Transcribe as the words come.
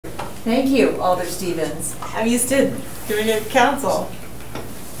Thank you, Alder Stevens. I'm used to doing it council.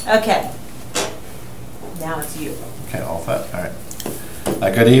 Okay. Now it's you. Okay, all set. All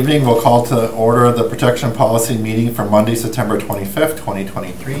right. Good evening. We'll call to order the protection policy meeting for Monday, September 25th,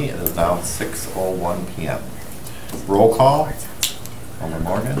 2023. It is now 6:01 p.m. Roll call. Alder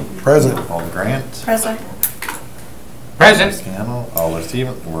Morgan. Present. Alder Grant. Present. Present. Scannell. Alder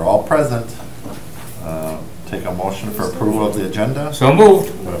Stevens. We're all present. Take a motion for approval of the agenda. So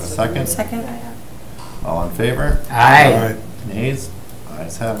moved. We have a second. Second. All in favor? Aye. Nays?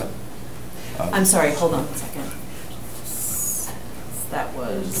 Ayes have it. I'm sorry, hold on a second. That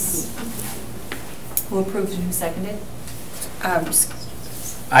was, who approved and who seconded?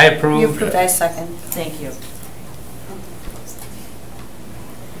 I approve. You approved, I second. Thank you.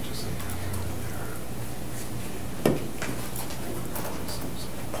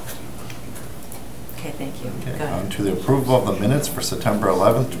 Okay, thank you. Okay, Go ahead. on to the approval of the minutes for September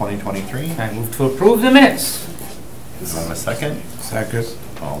 11th, 2023. I move to approve the minutes. Do I have a second? Second.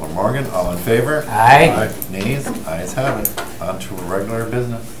 Alder Morgan, all in favor? Aye. Nays? Ayes have it. On to regular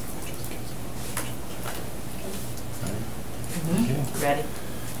business. Okay. Ready?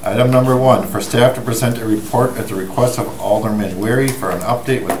 Item number 1, for staff to present a report at the request of Alderman Weary for an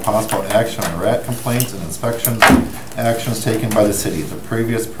update with possible action on rat complaints and inspection actions taken by the city. The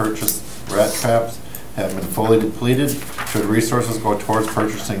previous purchased rat traps have been fully depleted. Should resources go towards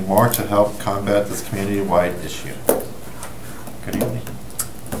purchasing more to help combat this community-wide issue? Good evening.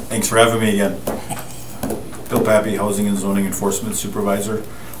 Thanks for having me again. Bill Pappy, Housing and Zoning Enforcement Supervisor.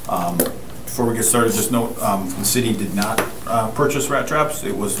 Before we get started, just note the city did not purchase rat traps.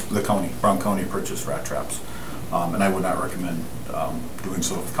 It was the county, Brown County purchased rat traps. And I would not recommend doing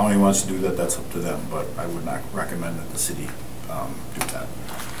so. If the county wants to do that, that's up to them, but I would not recommend that the city do that.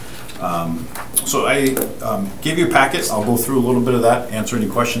 So I gave you a packet. I'll go through a little bit of that, answer any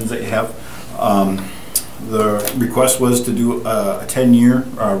questions that you have. The request was to do a 10-year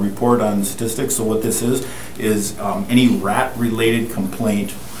report on statistics. So what this is any rat-related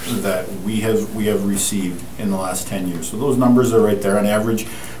complaint that we have received in the last 10 years. So those numbers are right there. On average,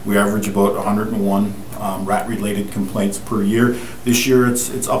 we average about 101 rat-related complaints per year. This year,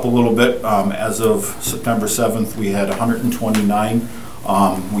 it's up a little bit. As of September 7th, we had 129.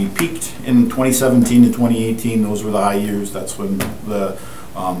 We peaked in 2017 to 2018. Those were the high years. That's when the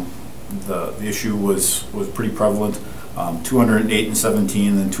issue was pretty prevalent. 208 in 17,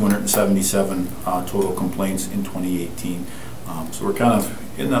 and then 277 total complaints in 2018. So we're kind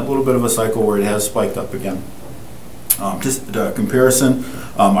of in that little bit of a cycle where it has spiked up again. Just a comparison,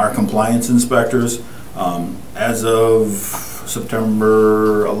 our compliance inspectors, as of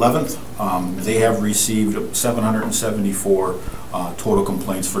September 11th, they have received 774 total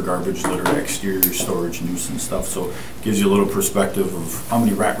complaints for garbage litter, exterior storage, nuisance stuff. So it gives you a little perspective of how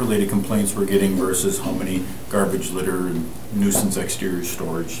many rat-related complaints we're getting versus how many garbage litter and nuisance exterior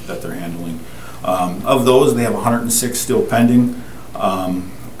storage that they're handling. Of those, they have 106 still pending.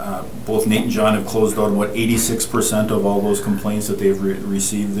 Both Nate and John have closed out about 86% of all those complaints that they've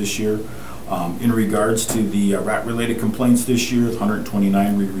received this year. In regards to the rat-related complaints this year,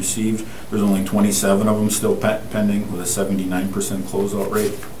 129 we received. There's only 27 of them still pending with a 79% closeout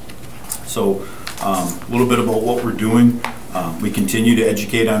rate. So a little bit about what we're doing. We continue to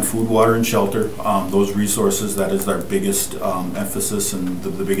educate on food, water, and shelter. Those resources, that is our biggest emphasis and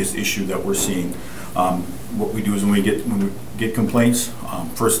the biggest issue that we're seeing. What we do is when we get complaints,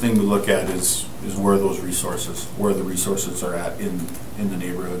 first thing we look at is where the resources are at in the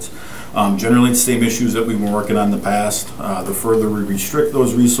neighborhoods. Generally, it's the same issues that we've been working on in the past. The further we restrict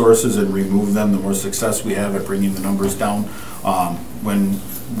those resources and remove them, the more success we have at bringing the numbers down when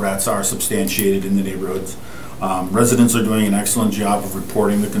rats are substantiated in the neighborhoods. Residents are doing an excellent job of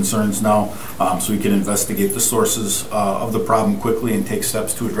reporting the concerns now, so we can investigate the sources of the problem quickly and take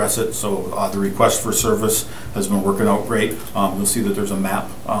steps to address it. So the request for service has been working out great. You'll see that there's a map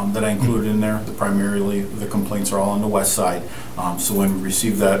that I included in there. Primarily, the complaints are all on the west side. So when we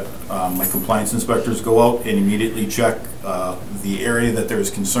receive that, my compliance inspectors go out and immediately check the area that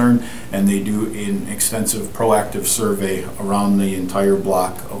there's concern, and they do an extensive proactive survey around the entire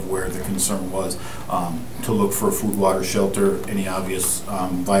block of where the concern was to look for food, water, shelter, any obvious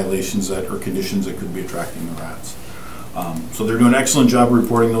violations or conditions that could be attracting the rats. So they're doing an excellent job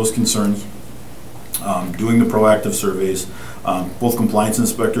reporting those concerns, doing the proactive surveys. Both compliance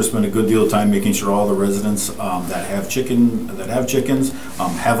inspectors spend a good deal of time making sure all the residents that have chickens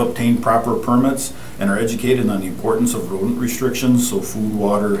have obtained proper permits and are educated on the importance of rodent restrictions, so food,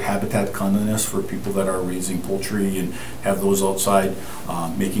 water, habitat cleanliness for people that are raising poultry and have those outside,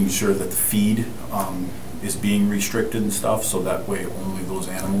 making sure that the feed is being restricted and stuff, so that way only those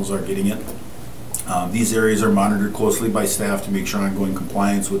animals are getting it. These areas are monitored closely by staff to make sure ongoing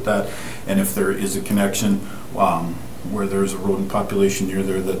compliance with that, and if there is a connection where there's a rodent population near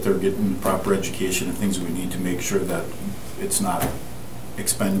there, that they're getting proper education and things we need to make sure that it's not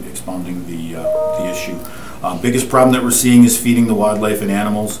expounding the issue. Biggest problem that we're seeing is feeding the wildlife and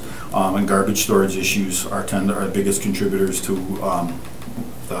animals, and garbage storage issues are biggest contributors to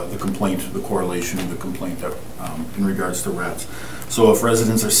the complaint, the correlation of the complaint that in regards to rats. So if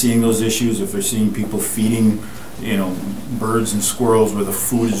residents are seeing those issues, if they're seeing people feeding, birds and squirrels where the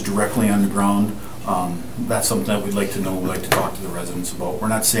food is directly on the ground, that's something that we'd like to know, we'd like to talk to the residents about. We're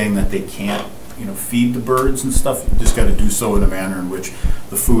not saying that they can't, feed the birds and stuff. You just got to do so in a manner in which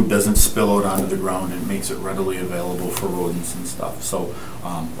the food doesn't spill out onto the ground and makes it readily available for rodents and stuff. So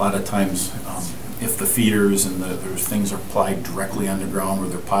a lot of times, if the feeders and there's things are applied directly on the ground where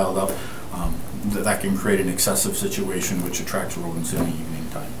they're piled up, that can create an excessive situation which attracts rodents in the evening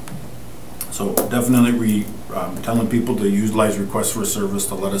time. So definitely telling people to utilize requests for service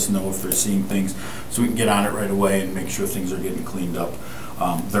to let us know if they're seeing things so we can get on it right away and make sure things are getting cleaned up.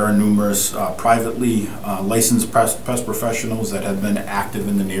 There are numerous privately licensed pest professionals that have been active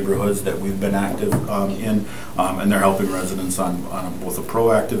in the neighborhoods that we've been active in, and they're helping residents on both a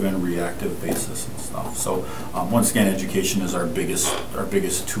proactive and reactive basis and stuff. So once again, education is our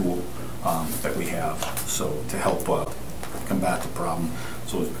biggest tool that we have, so to help combat the problem.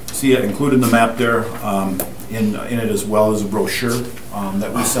 So see it included in the map there, in it as well as a brochure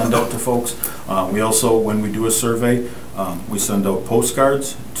that we send out to folks. We also, when we do a survey, we send out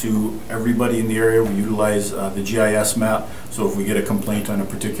postcards to everybody in the area. We utilize the GIS map, so if we get a complaint on a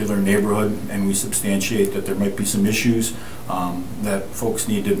particular neighborhood and we substantiate that there might be some issues that folks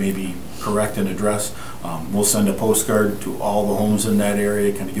need to maybe correct and address, we'll send a postcard to all the homes in that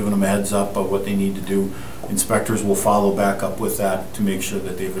area, kind of giving them a heads up of what they need to do. Inspectors will follow back up with that to make sure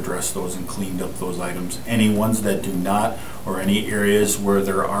that they've addressed those and cleaned up those items. Any ones that do not, or any areas where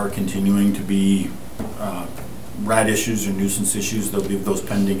there are continuing to be rat issues or nuisance issues, they'll leave those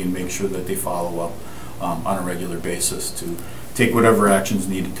pending and make sure that they follow up on a regular basis to take whatever actions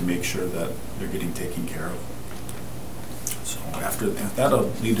needed to make sure that they're getting taken care of. So after that, I'll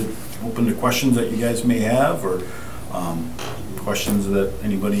leave it open to questions that you guys may have, or questions that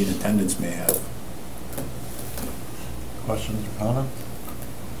anybody in attendance may have. Questions or comments?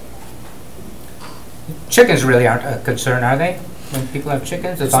 Chickens really aren't a concern, are they? When people have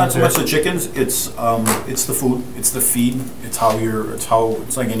chickens? It's not so much the chickens, it's the food, it's the feed, it's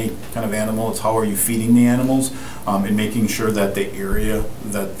like any kind of animal, it's how are you feeding the animals, and making sure that the area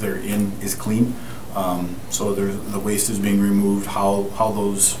that they're in is clean. So the waste is being removed, how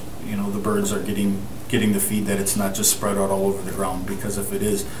those, the birds are getting the feed, that it's not just spread out all over the ground, because if it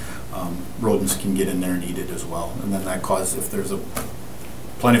is, rodents can get in there and eat it as well. And then that causes, if there's a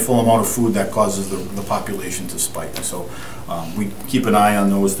plentiful amount of food, that causes the population to spike. So we keep an eye on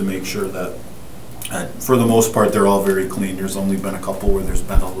those to make sure that for the most part they're all very clean. There's only been a couple where there's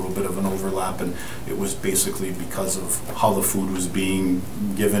been a little bit of an overlap, and it was basically because of how the food was being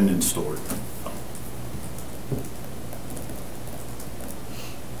given and stored.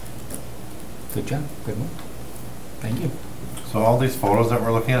 Good job, good one. Thank you. So all these photos that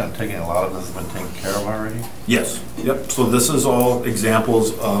we're looking at, I'm taking a lot of this has been taken care of already? Yes, yep. So this is all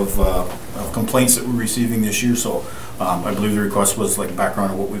examples of complaints that we're receiving this year. So I believe the request was like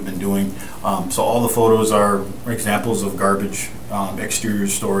background of what we've been doing. So all the photos are examples of garbage, exterior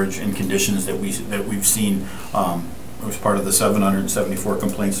storage, and conditions that we've seen as part of the 774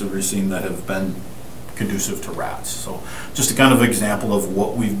 complaints that we've seen that have been conducive to rats. So just a kind of example of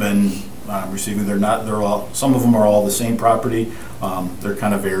what we've been receiving. Some of them are all the same property. They're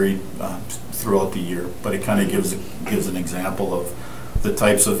kind of varied throughout the year, but it kind of gives an example of the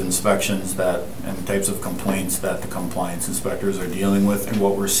types of inspections and the types of complaints that the compliance inspectors are dealing with, and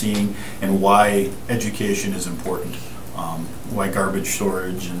what we're seeing, and why education is important. Why garbage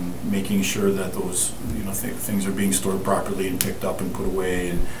storage and making sure that those things are being stored properly and picked up and put away,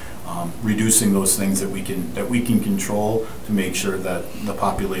 and reducing those things that we can control to make sure that the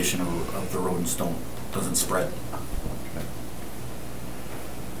population of the rodents doesn't spread.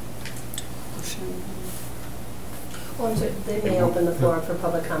 Well, they may open the floor for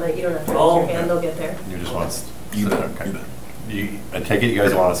public comment. You don't have to raise your hand, they'll get there. You just want to... You bet. Okay. I take it you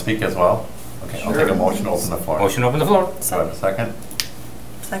guys want to speak as well? Okay, sure. I'll take a motion to open the floor. Motion to open the floor. Do I have a second?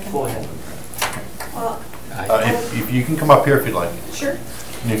 Second. Go ahead. If you can come up here if you'd like. Sure.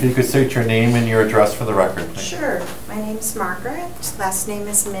 And if you could state your name and your address for the record, please. Sure. My name's Margaret. Last name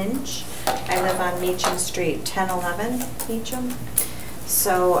is Minch. I live on Meacham Street, 1011 Meacham.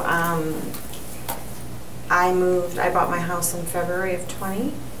 So I bought my house in February of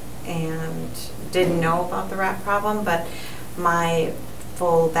 20 and didn't know about the rat problem, but my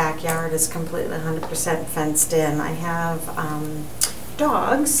full backyard is completely 100% fenced in. I have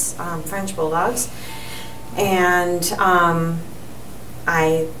dogs, French bulldogs, and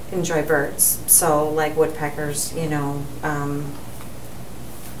I enjoy birds, so like woodpeckers, you know,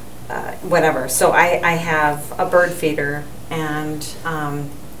 whatever. So I have a bird feeder, and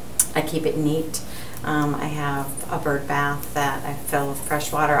I keep it neat. I have a bird bath that I fill with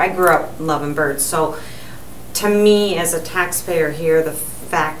fresh water. I grew up loving birds, so to me as a taxpayer here, the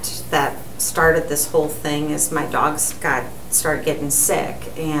fact that started this whole thing is my dogs started getting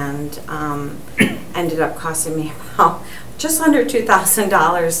sick, and ended up costing me about just under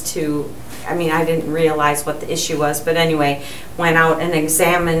 $2,000 to, I mean, I didn't realize what the issue was, but anyway, went out and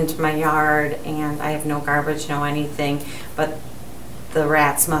examined my yard, and I have no garbage, no anything, but the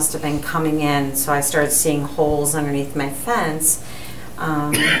rats must have been coming in, so I started seeing holes underneath my fence.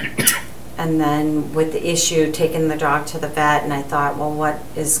 And then with the issue, taking the dog to the vet, and I thought, well, what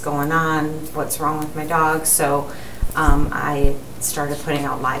is going on? What's wrong with my dog? So I started putting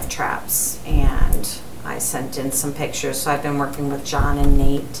out live traps, and I sent in some pictures. So I've been working with John and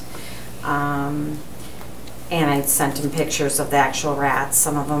Nate, and I sent him pictures of the actual rats.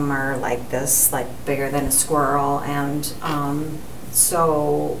 Some of them are like this, like bigger than a squirrel, and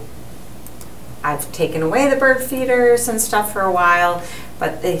so I've taken away the bird feeders and stuff for a while,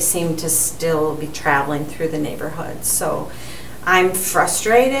 but they seem to still be traveling through the neighborhood. So I'm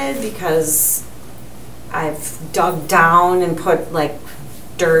frustrated because I've dug down and put like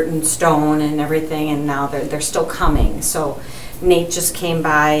dirt and stone and everything, and now they're still coming. So Nate just came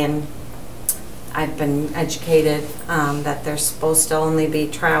by, and I've been educated that they're supposed to only be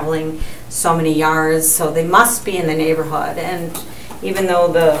traveling so many yards, so they must be in the neighborhood. And even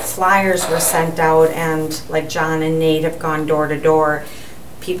though the flyers were sent out, and like John and Nate have gone door to door,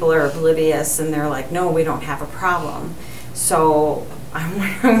 people are oblivious, and they're like, no, we don't have a problem. So I'm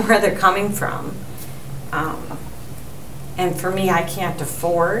wondering where they're coming from. And for me, I can't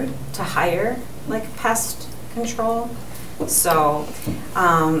afford to hire like pest control. So,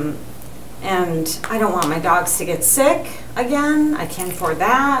 and I don't want my dogs to get sick again. I can't afford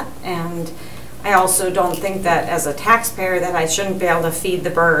that. And I also don't think that as a taxpayer that I shouldn't be able to feed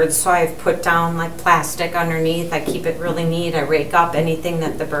the birds. So I've put down like plastic underneath. I keep it really neat. I rake up anything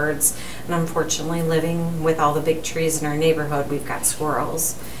that the birds, and unfortunately living with all the big trees in our neighborhood, we've got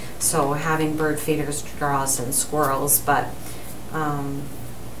squirrels. So having bird feeders draws in squirrels, but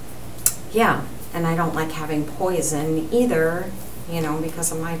yeah, and I don't like having poison either, you know,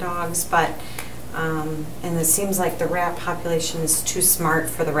 because of my dogs, but and it seems like the rat population is too smart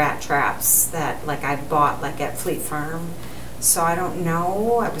for the rat traps that like I bought like at Fleet Farm. So I don't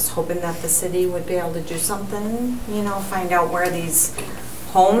know, I was hoping that the city would be able to do something, you know, find out where these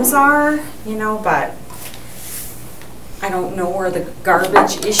homes are, you know, but I don't know where the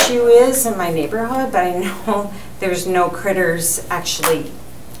garbage issue is in my neighborhood, but I know there's no critters actually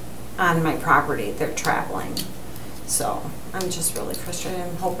on my property. They're traveling. So I'm just really frustrated.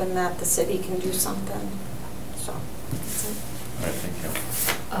 I'm hoping that the city can do something. So that's it. All right, thank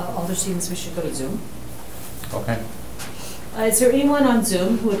you. Alder Stevens, we should go to Zoom. Okay. Is there anyone on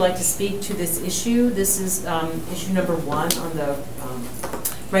Zoom who would like to speak to this issue? This is issue number 1 on the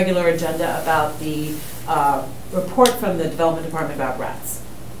regular agenda about the report from the Development Department about rats.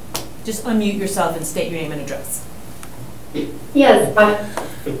 Just unmute yourself and state your name and address. Yes,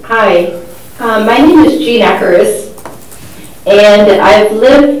 hi. My name is Jean Eckers, and I've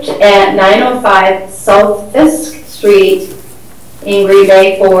lived at 905 South Fisk Street in Green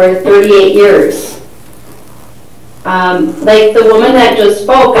Bay for 38 years. Like the woman that just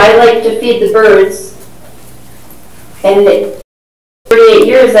spoke, I like to feed the birds, and 38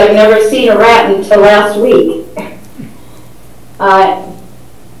 years I've never seen a rat until last week.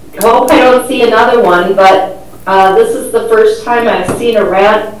 Hope I don't see another one, but this is the first time I've seen a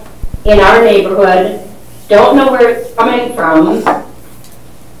rat in our neighborhood. Don't know where it's coming from.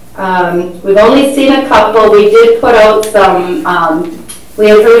 We've only seen a couple. We did put out some, we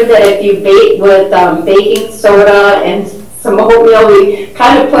have heard that if you bake with baking soda and some oatmeal, we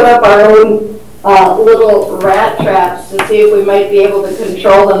kind of put up our own little rat traps to see if we might be able to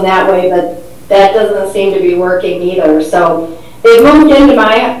control them that way, but that doesn't seem to be working either. So they moved into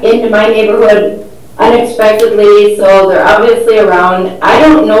my neighborhood unexpectedly, so they're obviously around. I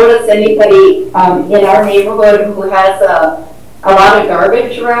don't notice anybody in our neighborhood who has a lot of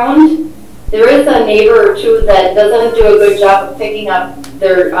garbage around. There is a neighbor or two that doesn't do a good job of picking up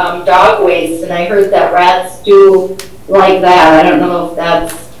their dog waste, and I heard that rats do like that. I don't know if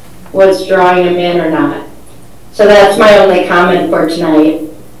that's what's drawing them in or not. So that's my only comment for tonight.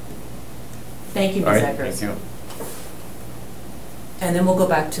 Thank you, All Ms. right, Eckers. thank you. And then we'll go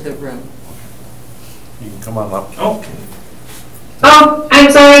back to the room. You can come on up. Okay. Oh, I'm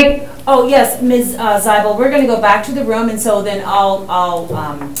sorry. Oh, yes, Ms. Zeibel, we're going to go back to the room, and so then I'll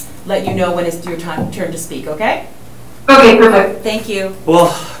let you know when it's your turn to speak, okay? Okay, perfect. Thank you.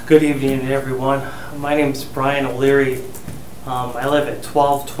 Well, good evening, everyone. My name is Brian O'Leary. I live at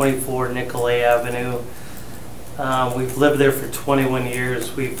 1224 Nicolay Avenue. We've lived there for 21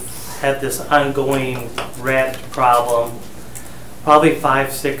 years. We've had this ongoing rat problem, probably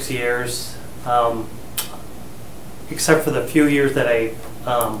 5-6 years, except for the few years that I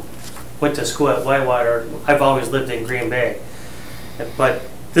went to school at Whitewater. I've always lived in Green Bay. But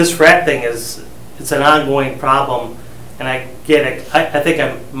this rat thing it's an ongoing problem, and I get it. I think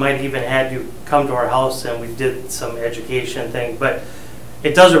I might even had you come to our house and we did some education thing, but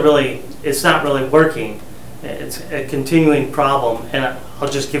it's not really working. It's a continuing problem, and I'll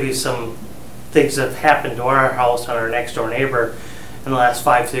just give you some things that have happened to our house and our next door neighbor in the last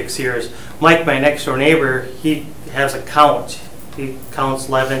 5-6 years. Mike, my next door neighbor, he has a count. He counts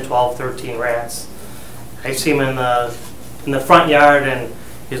 11, 12, 13 rats. I see him in the front yard, and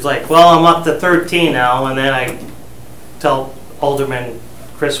he's like, well, I'm up to 13 now, and then I tell Alderman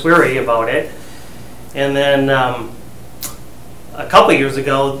Chris Weary about it. And then a couple years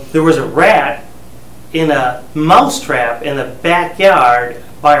ago, there was a rat in a mouse trap in the backyard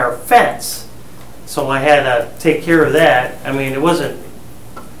by our fence. So I had to take care of that. I mean, it was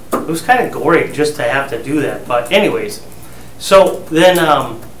kind of gory just to have to do that. But anyways, so then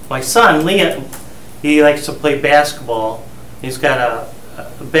my son, Liam, he likes to play basketball. He's got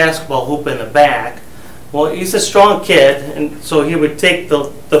a basketball hoop in the back. Well, he's a strong kid, and so he would take the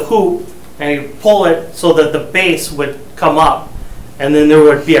hoop and he'd pull it so that the base would come up, and then there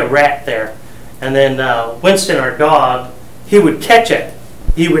would be a rat there. And then Winston, our dog, he would catch it.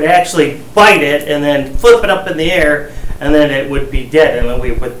 He would actually bite it and then flip it up in the air, and then it would be dead, and then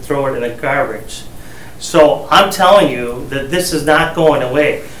we would throw it in the garbage. So I'm telling you that this is not going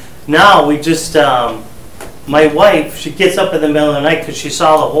away. Now we just, my wife, she gets up in the middle of the night because she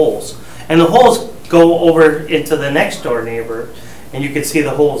saw the holes. And the holes go over into the next door neighbor, and you can see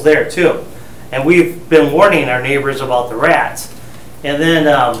the holes there too. And we've been warning our neighbors about the rats. And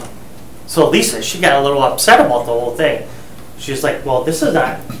then, so Lisa, she got a little upset about the whole thing. She's like, well, this is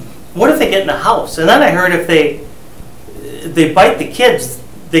not, what if they get in the house? And then I heard if they bite the kids,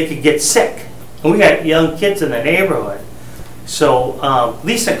 they could get sick. And we got young kids in the neighborhood. So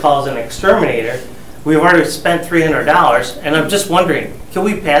Lisa calls an exterminator. We've already spent $300, and I'm just wondering, can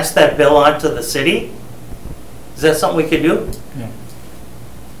we pass that bill on to the city? Is that something we could do? Yeah.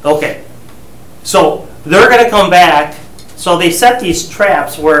 Okay. So they're going to come back. So they set these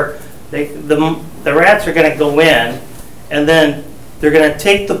traps where the rats are going to go in, and then they're going to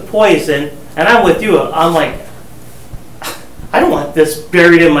take the poison. And I'm with you. I'm like, I don't want this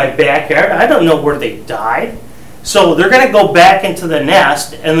buried in my backyard. I don't know where they died. So they're going to go back into the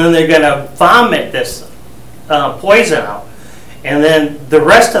nest, and then they're going to vomit this poison out. And then the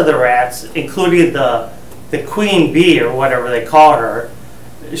rest of the rats, including the queen bee or whatever they call her,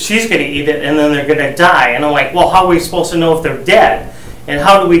 she's going to eat it, and then they're going to die. And I'm like, well, how are we supposed to know if they're dead? And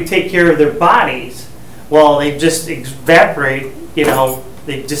how do we take care of their bodies? Well, they just evaporate, you know,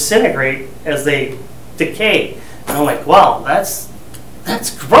 they disintegrate as they decay. And I'm like, wow, that's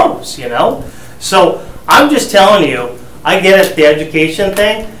gross, you know? So I'm just telling you, I get it, the education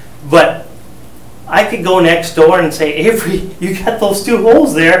thing, but I could go next door and say, Avery, you got those 2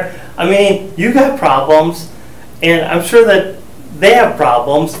 holes there. I mean, you got problems, and I'm sure that they have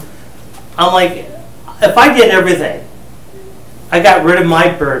problems. I'm like, if I did everything, I got rid of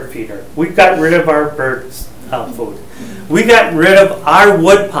my bird feeder. We got rid of our bird food. We got rid of our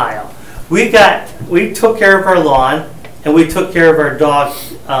wood pile. We took care of our lawn, and we took care of our dog,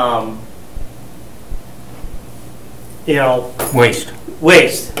 you know. Waste.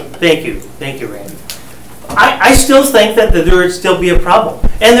 Thank you, Randy. I still think that there would still be a problem.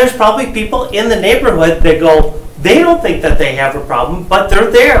 And there's probably people in the neighborhood that go, they don't think that they have a problem, but they're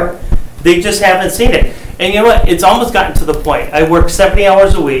there. They just haven't seen it. And you know what? It's almost gotten to the point. I work 70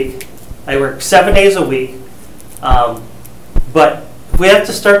 hours a week. I work 7 days a week. But we have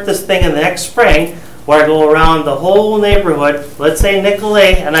to start this thing in the next spring where I go around the whole neighborhood, let's say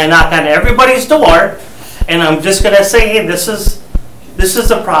Nicolay, and I knock on everybody's door, and I'm just going to say, hey, this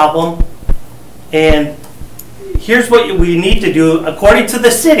is a problem, and here's what we need to do according to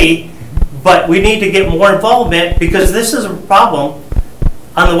the city, but we need to get more involvement because this is a problem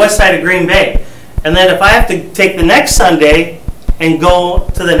on the west side of Green Bay. And then if I have to take the next Sunday and go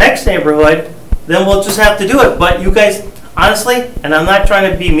to the next neighborhood, then we'll just have to do it. But you guys, honestly, and I'm not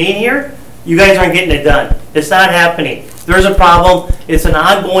trying to be mean here, you guys aren't getting it done. It's not happening. There's a problem. It's an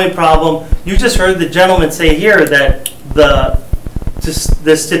ongoing problem. You just heard the gentleman say here that the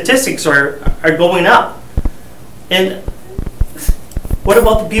statistics are going up. And what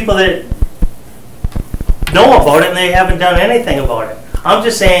about the people that know about it and they haven't done anything about it? I'm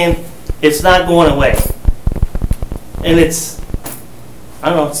just saying it's not going away. And it's, I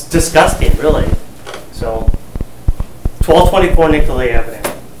don't know, it's disgusting, really. So, 1224 Nicolay Avenue.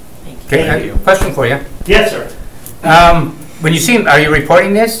 Okay, Thank you. question for you. Yes, sir. When you see him, are you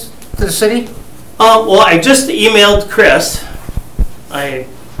reporting this to the city? Well, I just emailed Chris.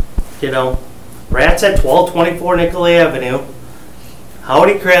 Rats at 1224 Nicolay Avenue.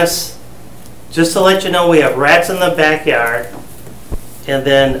 Howdy, Chris. Just to let you know, we have rats in the backyard. And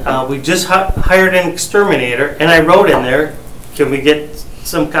then we just hired an exterminator, and I wrote in there, can we get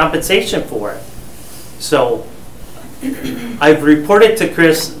some compensation for it? So I've reported to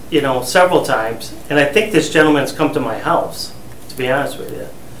Chris, several times, and I think this gentleman's come to my house, to be honest with you,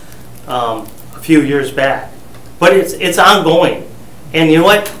 a few years back. But it's ongoing. And you know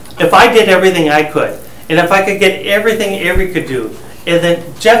what? If I did everything I could, and if I could get everything Avery could do, and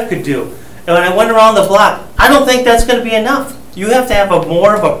then Jeff could do, and when I went around the block, I don't think that's going to be enough. You have to have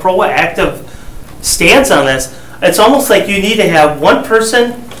more of a proactive stance on this. It's almost like you need to have one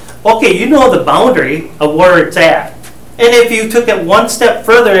person, okay, you know the boundary of where it's at. And if you took it one step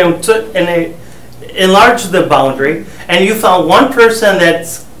further and enlarged the boundary, and you found one person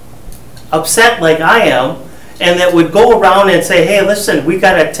that's upset like I am, and that would go around and say, hey, listen, we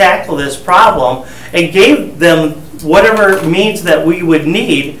got to tackle this problem, and gave them whatever means that we would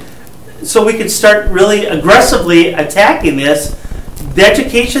need so we could start really aggressively attacking this. The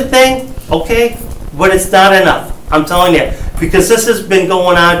education thing, okay, but it's not enough. I'm telling you, because this has been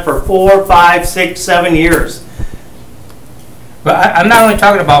going on for 4, 5, 6, 7 years. But I'm not only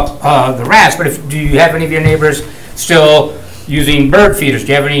talking about the rats, but do you have any of your neighbors still using bird feeders? Do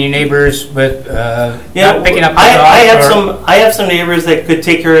you have any neighbors with not picking up the dogs? I have some neighbors that could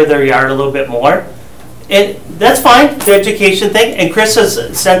take care of their yard a little bit more. And that's fine, the education thing. And Chris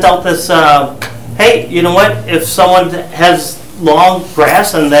has sent out this, hey, you know what? If someone has long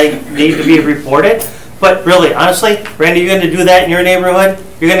grass and they need to be reported, but really, honestly, Randy, you're going to do that in your neighborhood?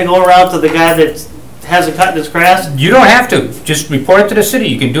 You're going to go around to the guy that hasn't cut his grass? You don't have to. Just report it to the city.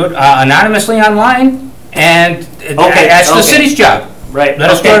 You can do it anonymously online, and that's the city's job. Right. Let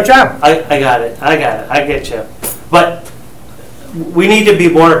us do our job. I got it. I get you. But we need to be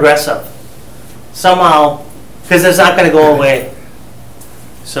more aggressive. Somehow, because it's not going to go away.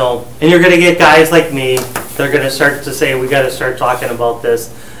 So, and you're going to get guys like me, they're going to start to say, we got to start talking about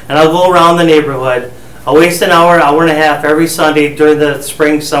this. And I'll go around the neighborhood. I'll waste an hour and a half every Sunday during the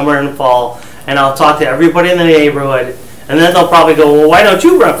spring, summer, and fall. And I'll talk to everybody in the neighborhood. And then they'll probably go, well, why don't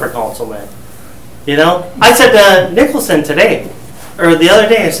you run for councilman? I said to Nicholson today, or the other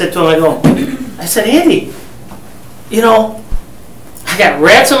day, I said to him, I said, Andy, I got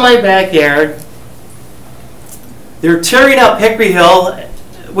rats in my backyard. They're tearing up Hickory Hill,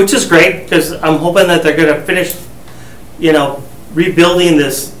 which is great because I'm hoping that they're going to finish, rebuilding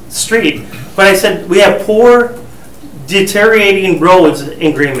this street. But I said, we have poor, deteriorating roads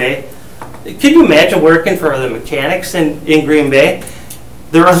in Green Bay. Can you imagine working for the mechanics in Green Bay?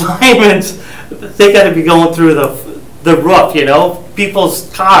 Their alignments, they got to be going through the roof,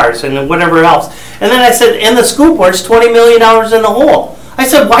 people's cars and whatever else. And then I said, and the school board's $20 million in the hole. I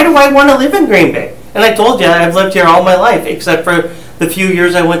said, why do I want to live in Green Bay? And I told you, I've lived here all my life, except for the few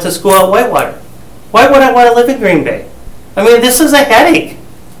years I went to school at Whitewater. Why would I want to live in Green Bay? I mean, this is a headache.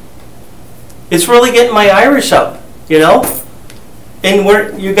 It's really getting my Irish up,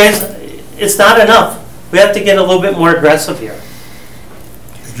 And you guys, it's not enough. We have to get a little bit more aggressive here.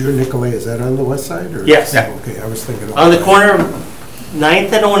 Your Nicolay, is that on the west side? Or? Yes. Yeah. Okay, I was thinking. On the corner of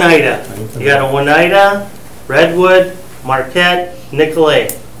 9th and Oneida. You got Oneida, Redwood, Marquette, Nicolay.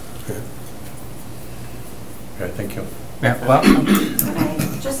 Okay, thank you. Yeah, well, Can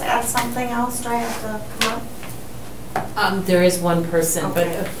I just add something else? Do I have to come up? There is one person, but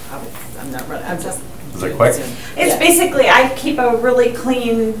Okay. I'm not running, I'm just. Is it quick? It's basically, I keep a really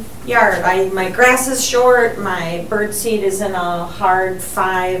clean yard. My grass is short, my bird seed is in a hard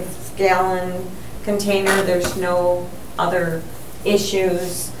 5-gallon container. There's no other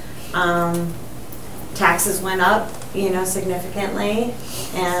issues. Taxes went up, significantly,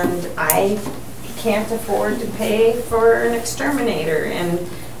 and I can't afford to pay for an exterminator. And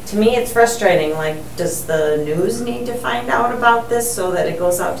to me, it's frustrating. Like, does the news need to find out about this so that it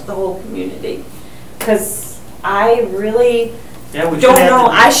goes out to the whole community? Because I really Yeah, we should don't have know,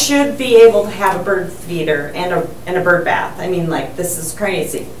 to- I should be able to have a bird feeder and a bird bath. I mean, like, this is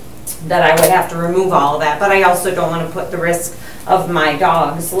crazy that I would have to remove all of that, but I also don't want to put the risk of my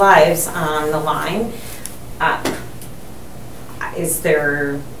dogs' lives on the line. Is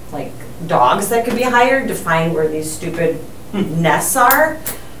there, like, dogs that could be hired to find where these stupid nests are?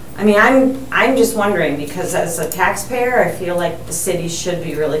 I mean, I'm just wondering, because as a taxpayer, I feel like the city should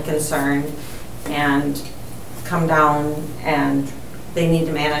be really concerned and come down, and they need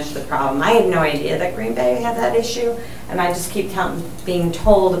to manage the problem. I had no idea that Green Bay had that issue, and I just keep being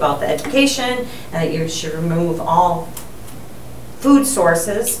told about the education and that you should remove all food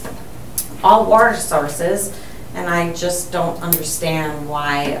sources, all water sources, and I just don't understand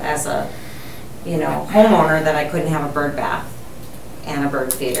why, as a, you know, homeowner, that I couldn't have a bird bath and a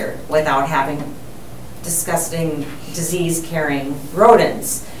bird feeder without having disgusting disease-carrying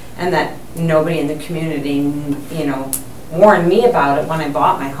rodents, and that nobody in the community, you know, warned me about it when I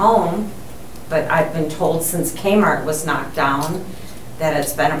bought my home. But I've been told since Kmart was knocked down that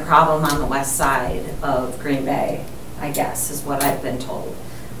it's been a problem on the west side of Green Bay, I guess, is what I've been told.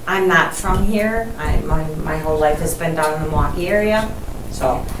 I'm not from here. My whole life has been down in the Milwaukee area.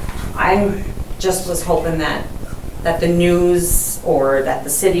 So I just was hoping that the news or that the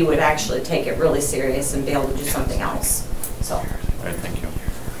city would actually take it really serious and be able to do something else. So. All right, thank you.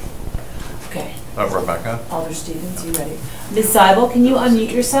 Okay. Rebecca? Alder Stevens, you ready? Ms. Seibel, can you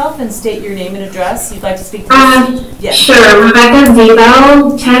unmute yourself and state your name and address? You'd like to speak to us? Yes. Sure, Rebecca Zebel,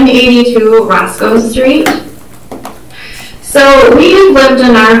 1082 Roscoe Street. So we have lived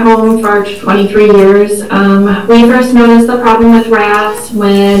in our home for 23 years. We first noticed the problem with rats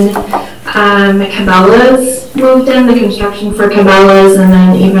when Cabela's moved in, the construction for Cabela's, and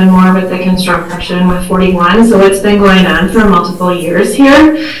then even more with the construction with 41. So it's been going on for multiple years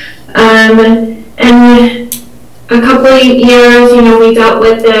here. And a couple of years, you know, we dealt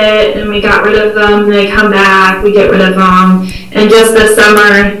with it and we got rid of them. They come back, we get rid of them. And just this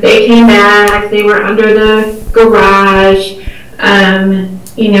summer, they came back. They were under the garage.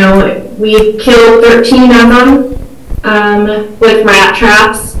 You know, we killed 13 of them with rat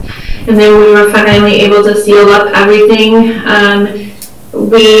traps. And then we were finally able to seal up everything.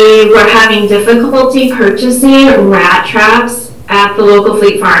 We were having difficulty purchasing rat traps at the local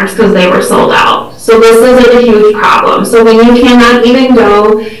Fleet Farms because they were sold out. So this is a huge problem. So when you cannot even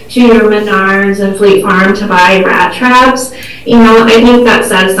go to your Menards and Fleet Farm to buy rat traps, you know, I think that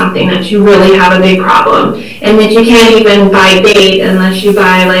says something that you really have a big problem, and that you can't even buy bait unless you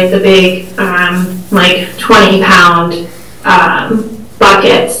buy like the big, like 20-pound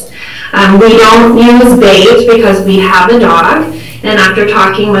buckets. We don't use bait because we have a dog, and after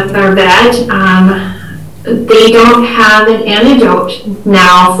talking with our vet, they don't have an antidote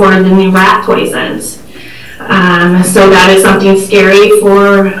now for the new rat poisons. So that is something scary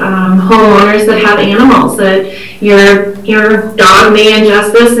for homeowners that have animals, that your dog may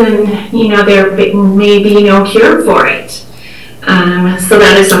ingest this and, you know, there may be no cure for it. So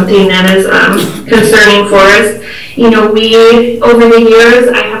that is something that is concerning for us. You know, over the years,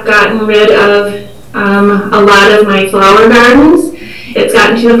 I have gotten rid of a lot of my flower gardens. It's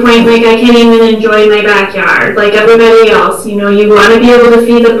gotten to the point like I can't even enjoy my backyard like everybody else. You know, you want to be able to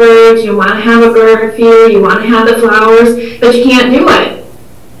feed the birds, you want to have a bird feeder, you want to have the flowers, but you can't do it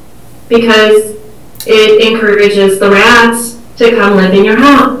because it encourages the rats to come live in your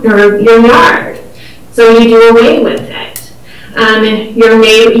house or your yard. So you do away with it.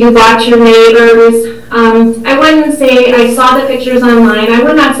 You watch your neighbors. I wouldn't say, I saw the pictures online, I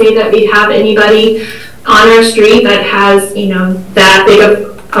would not say that we have anybody on our street that has, you know, that big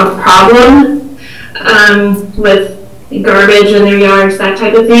of a problem with garbage in their yards, that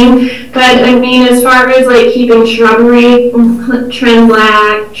type of thing. But I mean, as far as like keeping shrubbery, trim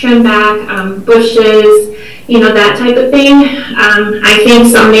back, bushes, you know, that type of thing, I think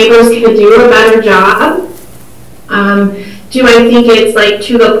some neighbors could do a better job. Do I think it's like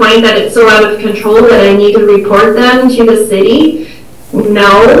to the point that it's so out of control that I need to report them to the city?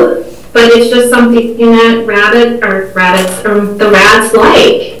 No. But it's just something that the rats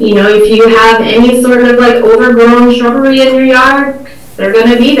like. You know, if you have any sort of like overgrown shrubbery in your yard, they're going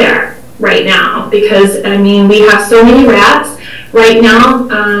to be there right now because, I mean, we have so many rats right now.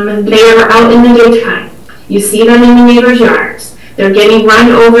 They are out in the daytime. You see them in the neighbors' yards. They're getting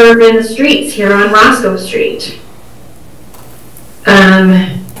run over in the streets here on Roscoe Street.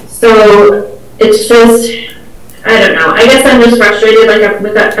 So it's just, I don't know. I guess I'm just frustrated like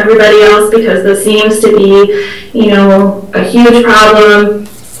with everybody else because this seems to be, you know, a huge problem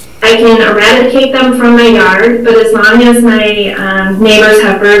I can eradicate them from my yard, but as long as my neighbors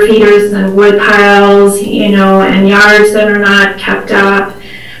have bird feeders and wood piles, and yards that are not kept up,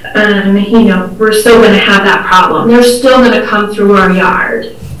 we're still going to have that problem. They're still going to come through our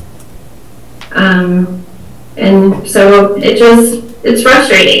yard. And so it's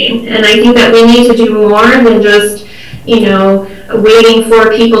frustrating. And I think that we need to do more than just, waiting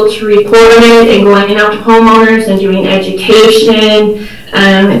for people to report it and going out to homeowners and doing education.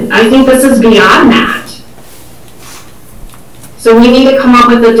 I think this is beyond that. So we need to come up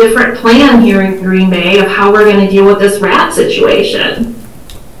with a different plan here in Green Bay of how we're going to deal with this rat situation.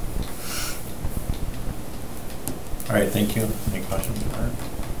 All right, thank you. Any questions?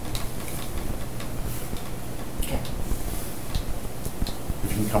 Okay. You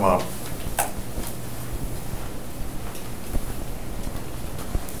can come up.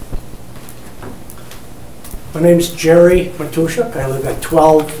 My name is Jerry Matushuk. I live at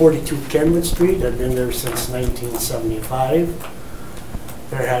 1242 Kenwood Street. I've been there since 1975.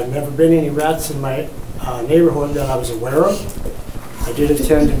 There had never been any rats in my neighborhood that I was aware of. I did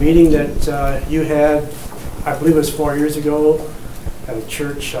attend a meeting that you had, I believe it was 4 years ago, at a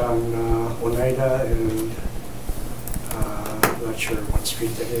church on Oneida and I'm not sure what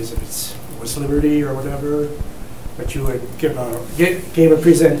street that is, if it was Liberty or whatever, but you would gave a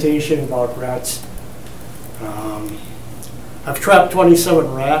presentation about rats. I've trapped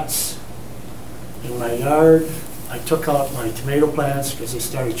 27 rats in my yard. I took out my tomato plants because they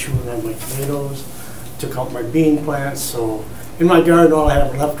started chewing on my tomatoes. Took out my bean plants. So in my garden, all I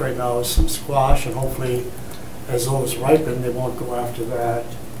have left right now is some squash, and hopefully as those ripen, they won't go after that.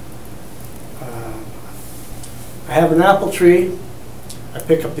 I have an apple tree. I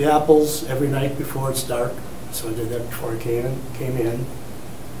pick up the apples every night before it's dark. So I did that before I came in.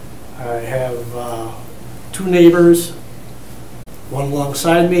 I have 2 neighbors, one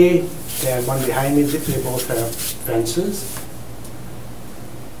alongside me and one behind me. They both have fences.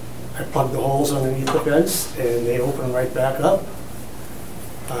 I plug the holes underneath the fence and they open right back up.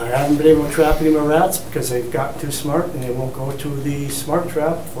 I haven't been able to trap any more rats because they've gotten too smart and they won't go to the smart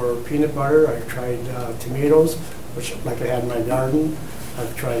trap for peanut butter. I've tried tomatoes, which like I had in my garden.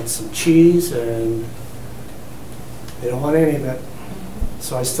 I've tried some cheese and they don't want any of it.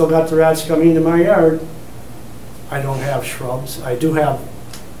 So I still got the rats coming into my yard. I don't have shrubs. I do have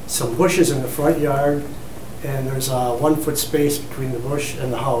some bushes in the front yard, and there's a 1 foot space between the bush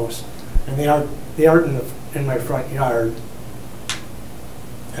and the house, and they aren't in my front yard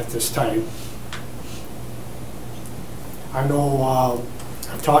at this time. I know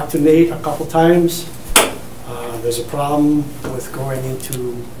I've talked to Nate a couple times. There's a problem with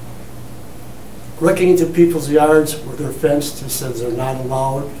looking into people's yards where they're fenced. It says they're not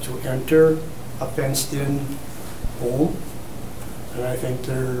allowed to enter a fenced-in home, and I think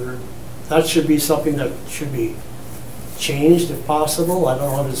that should be something that should be changed if possible. I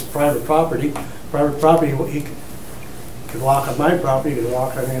don't know if it's private property. Private property, he could walk on my property, he could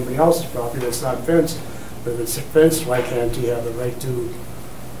walk on anybody else's property that's not fenced. But if it's fenced, why can't he have the right to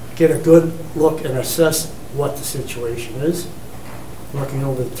get a good look and assess what the situation is? Looking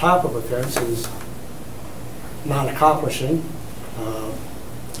over the top of a fence is not accomplishing.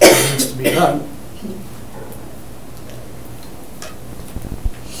 It needs to be done.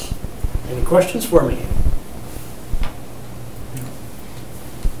 Any questions for me?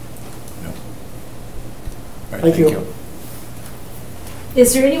 No. All right, Thank you.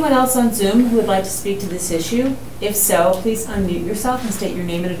 Is there anyone else on Zoom who would like to speak to this issue? If so, please unmute yourself and state your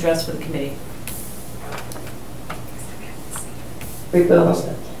name and address for the committee.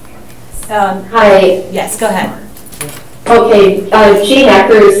 Hi. Yes, go ahead. Okay, Jean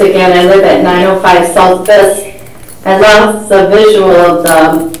Eckers again. I live at 905 South Fisk. I lost the visual of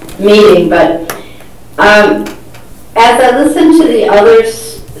the meeting, but as I listened to the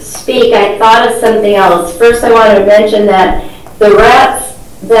others speak, I thought of something else. First, I want to mention that the rats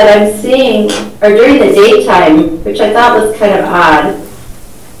that I'm seeing are during the daytime, which I thought was kind of odd,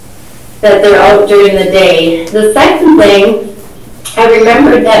 that they're out during the day. The second thing, I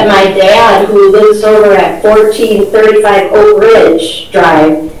remembered that my dad, who lives over at 1435 Oak Ridge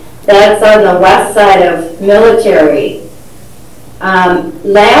Drive, that's on the west side of Military.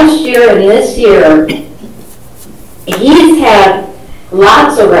 Last year and this year, he's had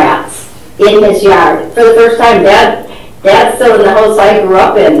lots of rats in his yard. For the first time, Dad's still in the house I grew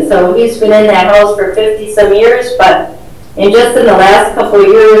up in, so he's been in that house for 50-some years, but just in the last couple of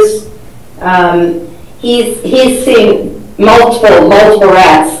years, he's seen multiple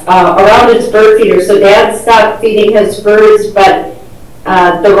rats around his bird feeder. So Dad stopped feeding his birds, but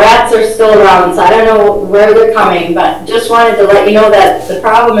The rats are still around, so I don't know where they're coming, but just wanted to let you know that the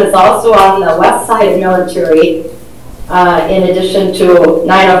problem is also on the west side of Military, in addition to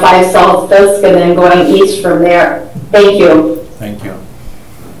 905 South Fisk and then going east from there. Thank you. Thank you.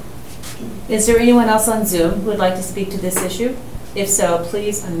 Is there anyone else on Zoom who would like to speak to this issue? If so,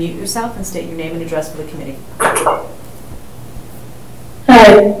 please unmute yourself and state your name and address for the committee.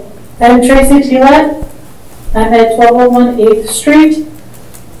 Hi, I'm Tracy Gillette. I'm at 1201 8th Street.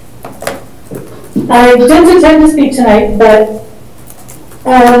 I didn't intend to speak tonight, but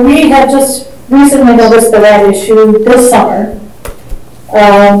we have just recently noticed the rat issue this summer.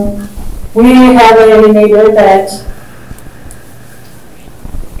 We have a neighbor that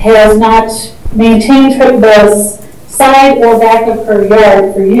has not maintained the side or back of her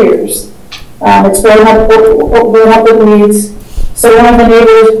yard for years. It's grown up with weeds. So one of the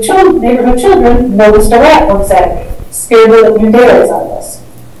neighborhood children noticed a rat one Saturday, scared the living daylights out of us.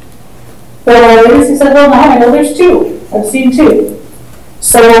 But he said, well, now I know there's two. I've seen two.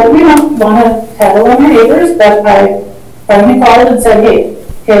 So we don't want to tattle on our neighbors, but I finally called and said, hey,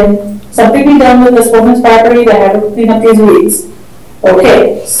 can something be done with this woman's property to have her clean up these weeds?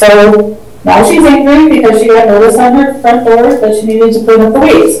 Okay, so now she's angry because she got notice on her front door that she needed to clean up the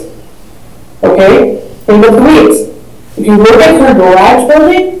weeds. Okay, clean up the weeds. If you look at her garage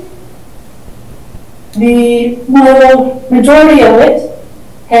building, the majority of it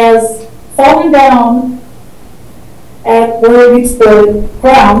has fallen down at where it meets the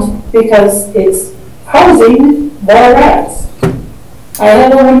ground because it's housing the rats. I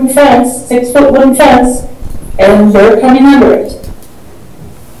have a wooden fence, 6-foot wooden fence, and they're coming under it.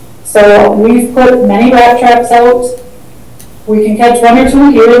 So we've put many rat traps out. We can catch one or two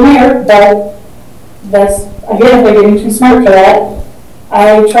here and there, but that's, again, they're getting too smart for that.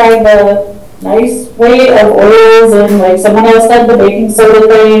 I tried the nice way of oils and like someone else said, the baking soda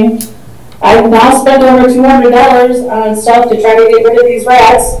thing. I've now spent over $200 on stuff to try to get rid of these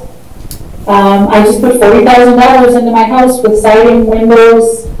rats. I just put $40,000 into my house with siding,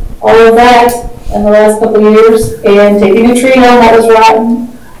 windows, all of that in the last couple of years, and taking a tree down that was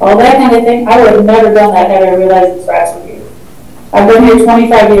rotten, all that kind of thing. I would have never done that had I realized these rats were here. I've been here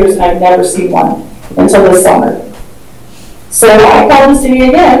 25 years and I've never seen one until this summer. So I called the city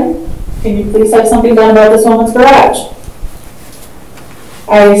again. Can you please have something done about this woman's garage?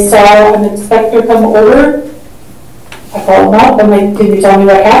 I saw an inspector come over. I called him up. I'm like, can you tell me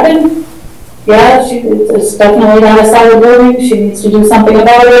what happened? Yeah, it's definitely not a solid building. She needs to do something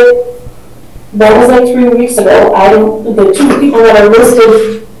about it. That was like 3 weeks ago. The two people that are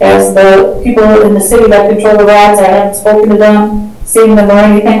listed as the people in the city that control the rats, I haven't spoken to them, seen them or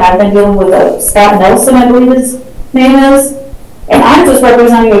anything. I've been dealing with Scott Nelson, I believe his name is. And I'm just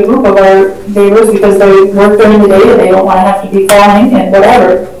representing a group of our neighbors because they work during the day and they don't want to have to be calling and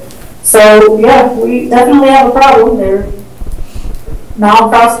whatever. So yeah, we definitely have a problem. They're now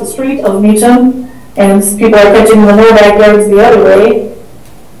across the street of Meacham and people are catching the more backyards the other way.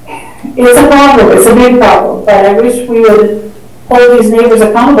 It's a problem, it's a big problem, but I wish we would hold these neighbors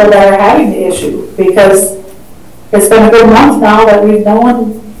accountable that are having the issue because it's been a good month now that we've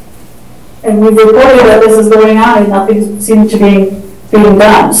known and we've reported that this is going on and nothing seems to be being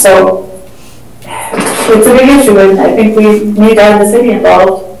done. So it's a big issue and I think we need to have the city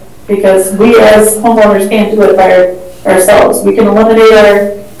involved because we as homeowners can't do it by ourselves. We can eliminate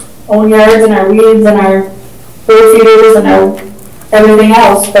our own yards and our weeds and our bird feeders and our everything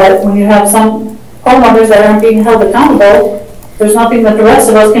else, but when you have some homeowners that aren't being held accountable, there's nothing that the rest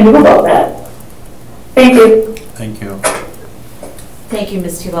of us can do about that. Thank you. Thank you. Thank you,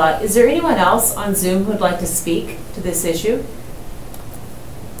 Ms. Gillette. Is there anyone else on Zoom who would like to speak to this issue?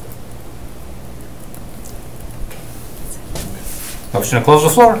 Motion to close the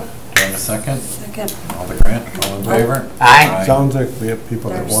floor. Do I have a second? Second. Alder Grant, all in favor? Aye. Sounds like we have people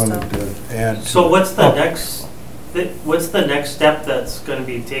that wanted to add. So what's the next step that's going to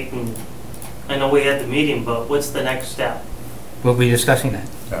be taken? I know we had the meeting, but what's the next step? We'll be discussing that.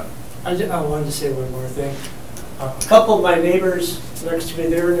 Yeah. I wanted to say one more thing. A couple of my neighbors next to me,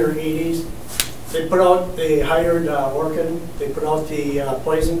 they're in their 80s. They hired Orkin. They put out the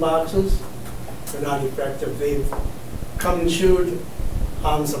poison boxes. They're not effective. They've come and chewed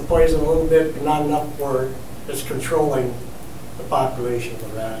on some poison a little bit, but not enough where it's controlling the population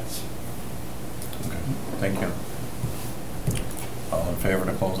of the rats. Okay. Thank you. All in favor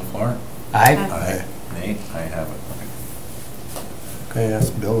to close the floor? Aye. Aye. Nate, I have it. Can I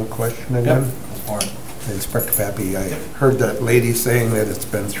ask Bill a question again? Yep. Go for it. Inspector Pappy, I heard that lady saying that it's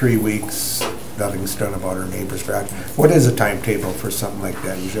been 3 weeks, nothing's done about her neighbor's garage. What is a timetable for something like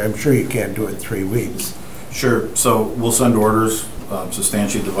that? I'm sure you can't do it in 3 weeks. Sure. So we'll send orders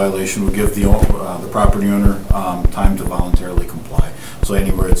substantiate the violation, we'll give the property owner time to voluntarily comply. So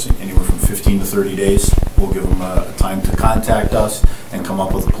anywhere from 15 to 30 days, we'll give them a time to contact us and come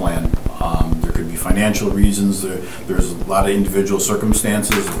up with a plan. There could be financial reasons. There's a lot of individual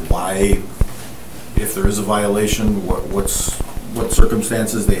circumstances of why, if there is a violation, what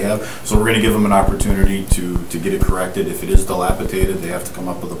circumstances they have. So we're going to give them an opportunity to get it corrected. If it is dilapidated, they have to come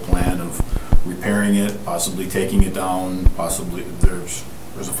up with a plan of repairing it, possibly taking it down, possibly there's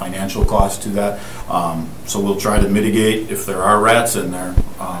a financial cost to that. So we'll try to mitigate if there are rats in there.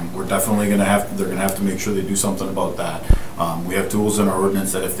 We're definitely they're going to have to make sure they do something about that. We have tools in our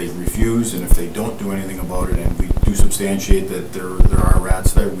ordinance that if they refuse and if they don't do anything about it, and we do substantiate that there are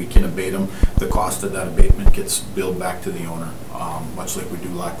rats there, we can abate them. The cost of that abatement gets billed back to the owner, much like we do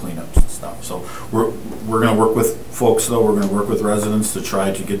lot cleanups and stuff. So we're going to work with folks, though. We're going to work with residents to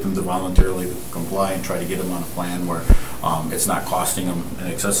try to get them to voluntarily comply and try to get them on a plan where it's not costing them an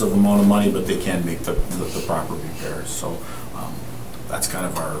excessive amount of money, but they can make the proper repairs. So that's kind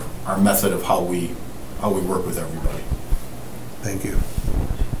of our method of how we work with everybody. Thank you.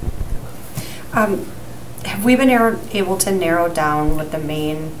 Have we been able to narrow down what the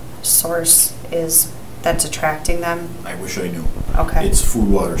main source is that's attracting them? I wish I knew. Okay. It's food,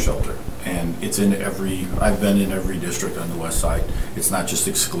 water, shelter. And it's I've been in every district on the west side. It's not just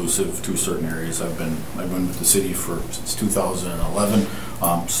exclusive to certain areas. I've been with the city since 2011.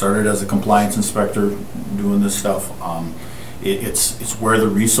 Started as a compliance inspector doing this stuff. It's where the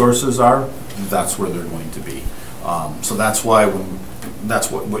resources are, that's where they're going to be. So that's why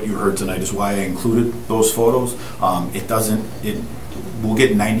what you heard tonight is why I included those photos. We'll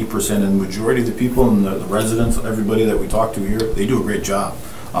get 90%, and the majority of the people and the residents, everybody that we talk to here, they do a great job.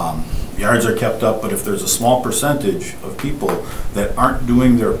 Yards are kept up, but if there's a small percentage of people that aren't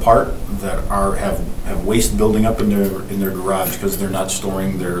doing their part, that have waste building up in their garage because they're not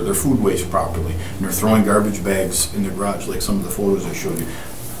storing their food waste properly, and they're throwing garbage bags in their garage, like some of the photos I showed you,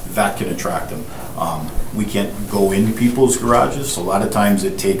 that can attract them. We can't go into people's garages, so a lot of times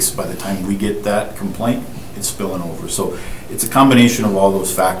it takes, by the time we get that complaint, it's spilling over. So it's a combination of all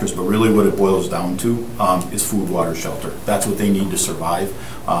those factors, but really what it boils down to is food, water, shelter. That's what they need to survive.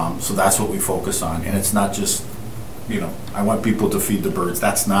 So that's what we focus on. And it's not just, I want people to feed the birds.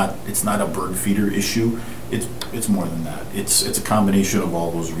 It's not a bird feeder issue. It's more than that. It's a combination of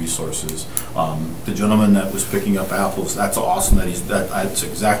all those resources. The gentleman that was picking up apples, that's awesome. That's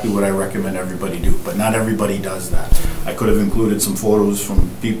exactly what I recommend everybody do. But not everybody does that. I could have included some photos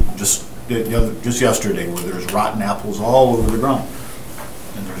from people just yesterday where there's rotten apples all over the ground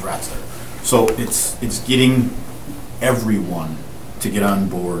and there's rats there. So it's getting everyone to get on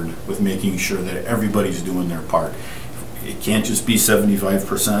board with making sure that everybody's doing their part. It can't just be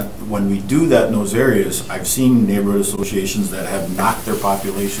 75%. When we do that in those areas, I've seen neighborhood associations that have knocked their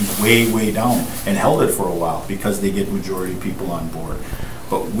populations way, way down and held it for a while because they get majority people on board.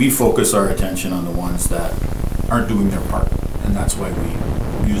 But we focus our attention on the ones that aren't doing their part. And that's why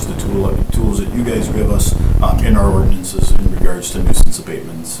we use the tools that you guys give us in our ordinances in regards to nuisance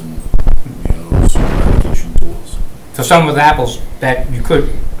abatements and those eradication tools. So some with apples that you could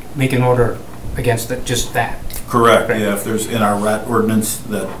make an order against just that. Correct. Yeah, if there's in our rat ordinance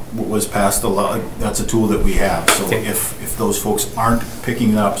that was passed a lot, that's a tool that we have. So if those folks aren't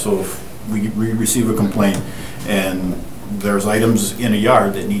picking it up, so if we receive a complaint and there's items in a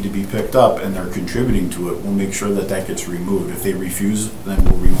yard that need to be picked up and they're contributing to it, we'll make sure that gets removed. If they refuse, then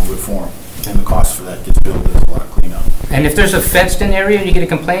we'll remove it for them. And the cost for that gets billed as a lot of cleanup. And if there's a fenced-in area and you get a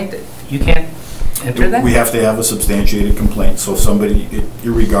complaint, you can't enter that? We have to have a substantiated complaint. So somebody,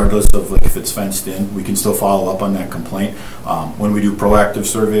 irregardless of if it's fenced in, we can still follow up on that complaint. When we do proactive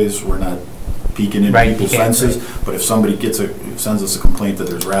surveys, we're not peeking into people's fences, but if somebody sends us a complaint that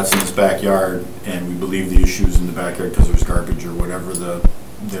there's rats in his backyard and we believe the issue's in the backyard because there's garbage or whatever the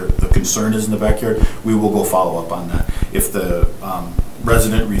concern is in the backyard, we will go follow up on that. If the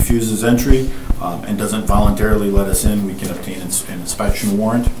resident refuses entry and doesn't voluntarily let us in, we can obtain an inspection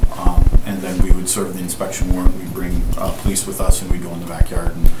warrant, and then we would serve the inspection warrant. We'd bring police with us and we'd go in the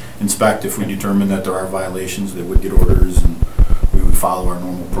backyard and inspect. If we determine that there are violations, they would get orders, and we would follow our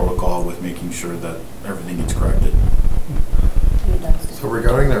normal protocol with making sure that everything gets corrected. So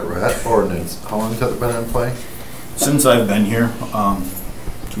regarding that rat ordinance, how long has it been in play? Since I've been here,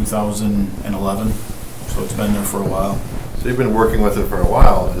 2011, so it's been there for a while. So you've been working with it for a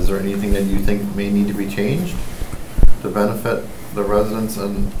while. Is there anything that you think may need to be changed to benefit the residents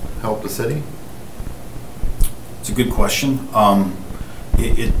and help the city? It's a good question.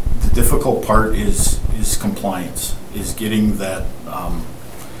 The difficult part is compliance, is getting that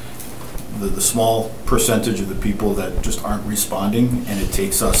the small percentage of the people that just aren't responding, and it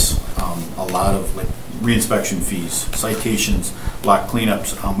takes us a lot of like reinspection fees, citations, lot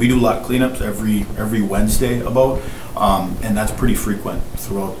cleanups. We do lot cleanups every Wednesday about, and that's pretty frequent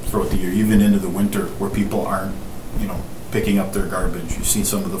throughout the year, even into the winter, where people aren't, picking up their garbage. You've seen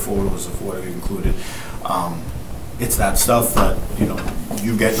some of the photos of what I've included. It's that stuff that,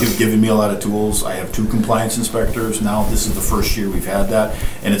 you've given me a lot of tools. I have 2 compliance inspectors now. This is the first year we've had that,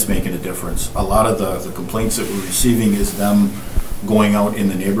 and it's making a difference. A lot of the complaints that we're receiving is them going out in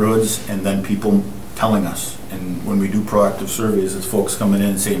the neighborhoods and then people telling us. And when we do proactive surveys, it's folks coming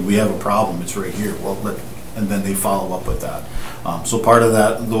in and saying, we have a problem, it's right here. Well, and then they follow up with that. So part of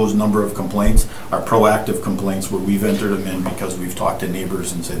those number of complaints are proactive complaints where we've entered them in because we've talked to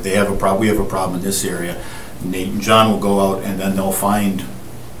neighbors and said, we have a problem in this area. Nate and John will go out and then they'll find,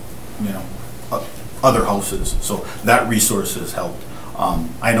 other houses. So that resource has helped.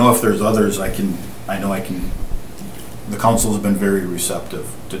 I know if there's others, the council has been very receptive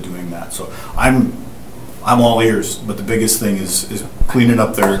to doing that. So I'm all ears, but the biggest thing is cleaning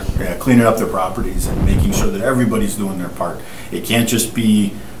up their properties and making sure that everybody's doing their part. It can't just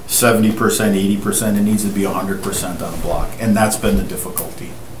be 70%, 80%. It needs to be 100% on a block, and that's been the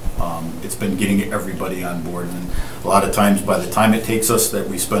difficulty. It's been getting everybody on board, and a lot of times by the time it takes us that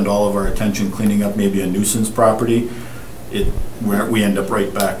we spend all of our attention cleaning up maybe a nuisance property, we end up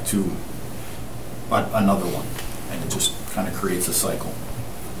right back to another one, and it just kind of creates a cycle.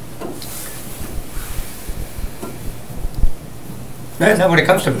 Now, when it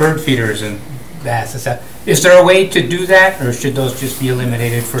comes to bird feeders and that, is there a way to do that, or should those just be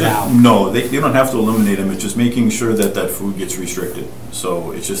eliminated for now? No, they don't have to eliminate them. It's just making sure that that food gets restricted. So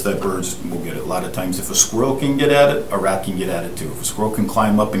it's just that birds will get it. A lot of times, if a squirrel can get at it, a rat can get at it too. If a squirrel can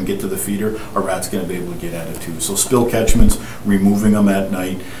climb up and get to the feeder, a rat's going to be able to get at it too. So spill catchments, removing them at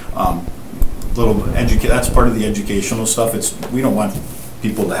night. That's part of the educational stuff. We don't want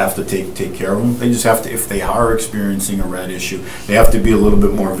people to have to take care of them. They just have to, if they are experiencing a rat issue, they have to be a little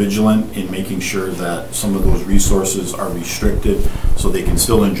bit more vigilant in making sure that some of those resources are restricted so they can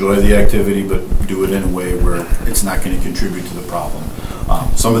still enjoy the activity but do it in a way where it's not going to contribute to the problem.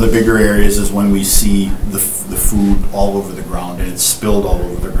 Some of the bigger areas is when we see the food all over the ground and it's spilled all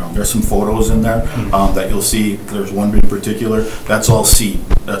over the ground. There's some photos in there that you'll see. There's one in particular, that's all seed,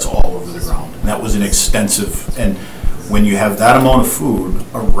 that's all over the ground. And that was an extensive, and when you have that amount of food,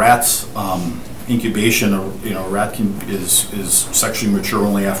 a rat's incubation, a rat is sexually mature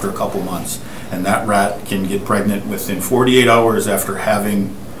only after a couple months, and that rat can get pregnant within 48 hours after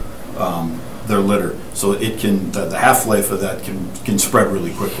having their litter. So it can, the half-life of that can spread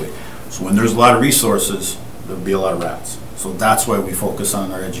really quickly. So when there's a lot of resources, there'll be a lot of rats. So that's why we focus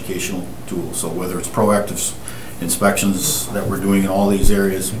on our educational tools. So whether it's proactive inspections that we're doing in all these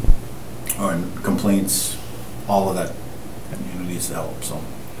areas, or complaints, all of that needs to help. So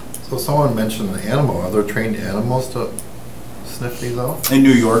someone mentioned the animal. Are there trained animals to sniff these out? In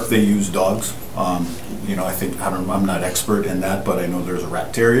New York, they use dogs. I think, I'm not expert in that, but I know there's a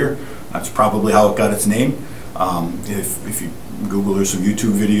rat terrier. That's probably how it got its name. If you Google, there's some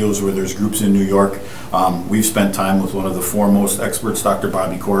YouTube videos where there's groups in New York. We've spent time with one of the foremost experts, Dr.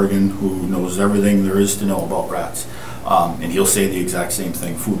 Bobby Corrigan, who knows everything there is to know about rats. And he'll say the exact same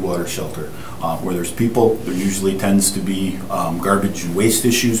thing, food, water, shelter. Where there's people, there usually tends to be garbage and waste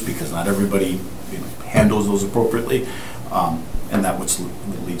issues because not everybody handles those appropriately. And that's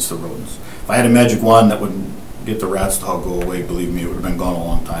what leads to rodents. If I had a magic wand that would get the rats to all go away, believe me, it would have been gone a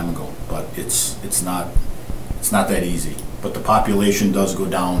long time ago. But it's not that easy. But the population does go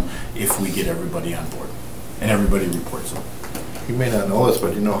down if we get everybody on board, and everybody reports them. You may not know this,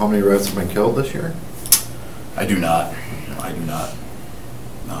 but do you know how many rats have been killed this year? I do not.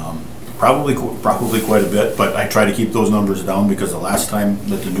 Probably quite a bit, but I try to keep those numbers down because the last time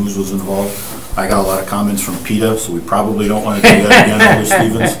that the news was involved, I got a lot of comments from PETA, so we probably don't want to do that again, Elder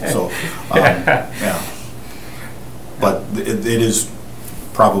Stevens. So, yeah. But it is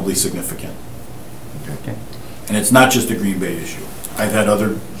probably significant. Okay. And it's not just a Green Bay issue. I've had other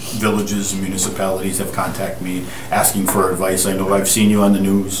villages and municipalities have contacted me asking for advice. I know I've seen you on the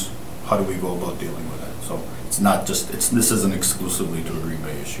news. How do we go about dealing with it? So it's not just, this isn't exclusively to a Green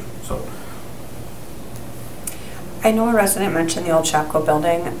Bay issue. So I know a resident mentioned the old Shopko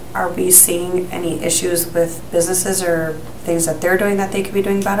building. Are we seeing any issues with businesses or things that they're doing that they could be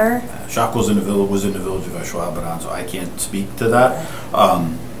doing better? Shopko was in the village of Ashwaubenon, so I can't speak to that.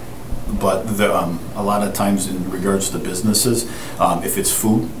 But a lot of times in regards to businesses, if it's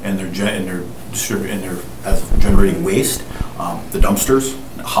food and they're generating waste, the dumpsters,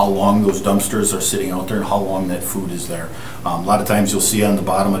 how long those dumpsters are sitting out there and how long that food is there. A lot of times you'll see on the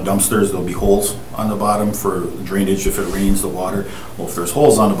bottom of dumpsters, there'll be holes on the bottom for drainage if it rains, the water. Well, if there's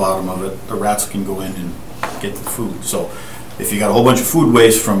holes on the bottom of it, the rats can go in and get the food. So if you got a whole bunch of food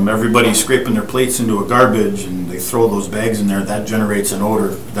waste from everybody scraping their plates into a garbage and they throw those bags in there, that generates an odor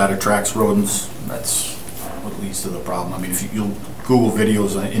that attracts rodents. That's what leads to the problem. I mean, if you'll Google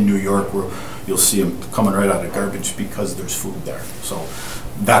videos in New York where you'll see them coming right out of garbage because there's food there. So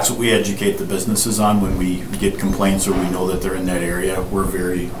that's what we educate the businesses on when we get complaints or we know that they're in that area. We're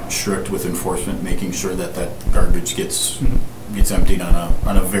very strict with enforcement, making sure that that garbage gets emptied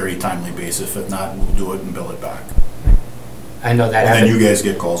on a very timely basis. If not, we'll do it and bill it back. I know that And happened then you guys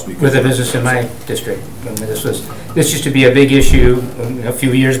get calls because with a business in my district. I mean, this used to be a big issue a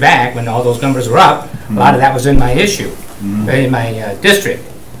few years back when all those numbers were up. A lot of that was in my issue, in my district.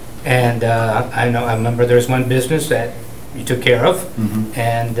 And I remember there was one business that you took care of,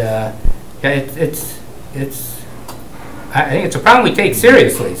 and I think it's a problem we take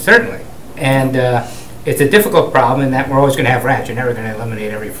seriously, certainly. And it's a difficult problem in that we're always going to have rats. You're never going to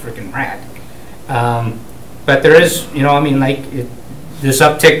eliminate every freaking rat. But there is, I mean, like this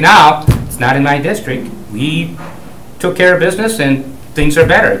uptick now, it's not in my district. We took care of business and things are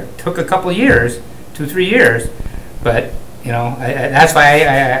better. It took a couple of years, 2-3 years, but that's why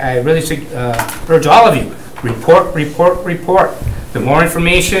I really urge all of you, report, report, report. The more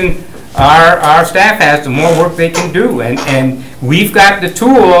information our staff has, the more work they can do. And we've got the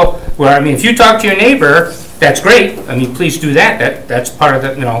tool where, I mean, if you talk to your neighbor, that's great. I mean, please do that. That's part of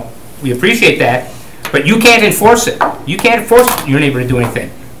the, we appreciate that. But you can't enforce it. You can't force your neighbor to do anything.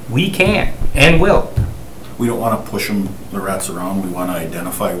 We can and will. we don't want to push the rats around. We want to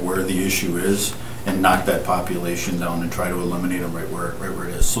identify where the issue is and knock that population down and try to eliminate them right where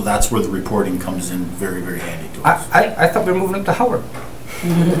it is. So that's where the reporting comes in very, very handy to us. I thought we were moving up to Howard.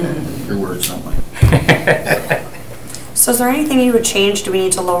 Your words, not mine. So is there anything you would change? Do we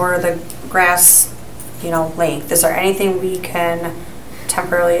need to lower the grass, length? Is there anything we can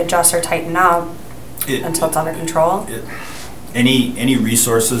temporarily adjust or tighten up until it's under control? Any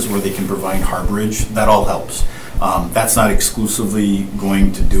resources where they can provide harborage, that all helps. That's not exclusively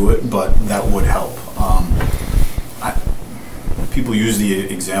going to do it, but that would help. People use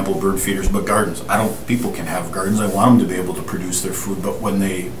the example bird feeders, but gardens. People can have gardens. I want them to be able to produce their food,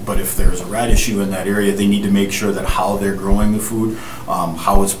 but if there's a rat issue in that area, they need to make sure that how they're growing the food,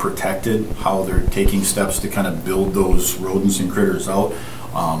 how it's protected, how they're taking steps to kind of build those rodents and critters out.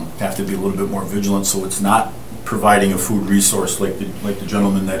 Have to be a little bit more vigilant so it's not providing a food resource like the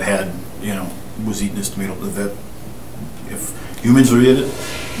gentleman that had, was eating his tomato. That if humans will eat it,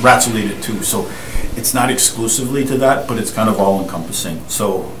 rats will eat it too. So it's not exclusively to that, but it's kind of all encompassing.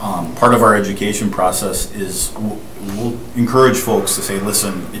 So part of our education process is we'll encourage folks to say,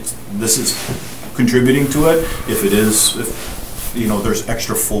 listen, this is contributing to it. If there's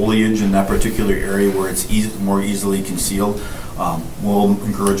extra foliage in that particular area where it's more easily concealed, we'll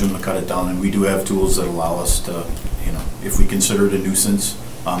encourage them to cut it down. And we do have tools that allow us to, if we consider it a nuisance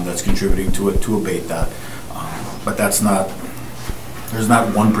that's contributing to it, to abate that. But there's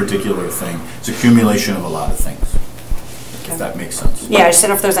not one particular thing. It's accumulation of a lot of things, if that makes sense. Yeah, I just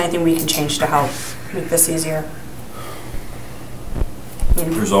didn't know if there's anything we can change to help make this easier.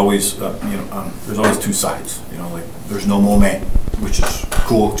 There's always, there's always two sides. Like there's no mow man, which is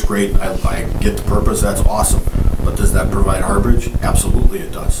cool. It's great. I get the purpose. That's awesome. But does that provide harborage? Absolutely,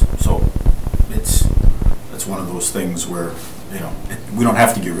 it does. So it's one of those things where we don't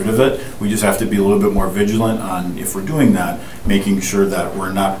have to get rid of it. We just have to be a little bit more vigilant on, if we're doing that, making sure that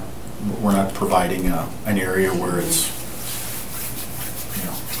we're not providing an area where it's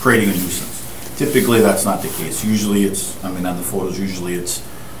creating a nuisance. Typically, that's not the case. Usually, on the photos, it's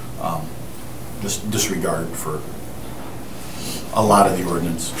just disregard for a lot of the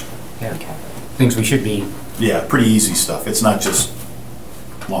ordinance. Yeah. Okay. Things we should be. Yeah, pretty easy stuff. It's not just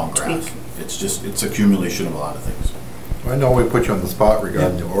long grass. It's accumulation of a lot of things. I know we put you on the spot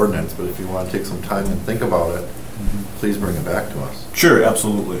regarding the ordinance, but if you want to take some time and think about it, please bring it back to us. Sure,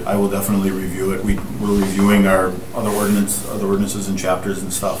 absolutely. I will definitely review it. We're reviewing our other ordinances and chapters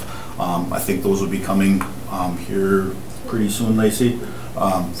and stuff. I think those will be coming here pretty soon, Lacey,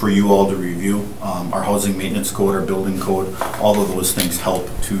 for you all to review. Our housing maintenance code, our building code, all of those things help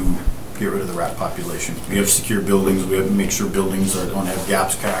to get rid of the rat population. We have secure buildings. We have to make sure buildings don't have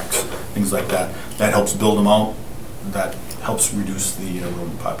gaps, cracks, things like that. That helps build them out. That helps reduce the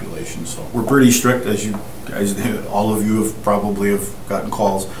rodent population. So we're pretty strict, as you guys, all of you probably have gotten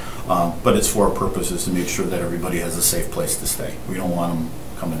calls, but it's for our purposes to make sure that everybody has a safe place to stay. We don't want them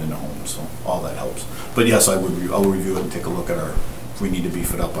coming into homes, so all that helps. But yes, I'll review it and take a look at if we need to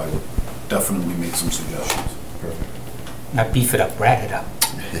beef it up, I would definitely make some suggestions. Perfect. Not beef it up, rat it up.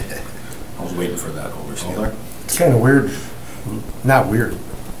 I was waiting for that overseer. It's kind of weird, not weird,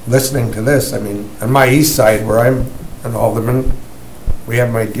 listening to this. I mean, on my east side where I'm an alderman, we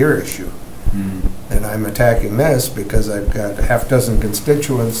have my deer issue. And I'm attacking this because I've got a half dozen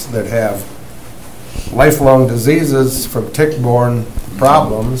constituents that have lifelong diseases from tick-borne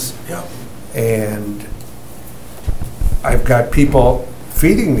problems. Yeah. And I've got people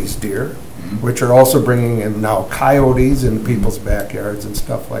feeding these deer, which are also bringing in now coyotes into people's backyards and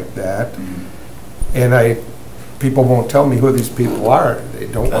stuff like that. And people won't tell me who these people are. They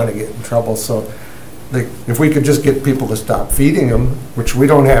don't want to get in trouble. So if we could just get people to stop feeding them, which we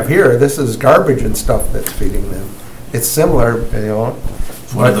don't have here, this is garbage and stuff that's feeding them. It's similar, you know,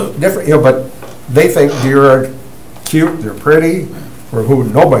 but different, you know, but they think deer are cute, they're pretty, or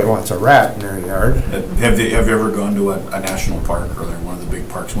nobody wants a rat in their yard. Have you ever gone to a national park or one of the big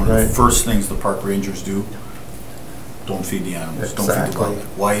parks? One of the first things the park rangers do, don't feed the animals, don't feed the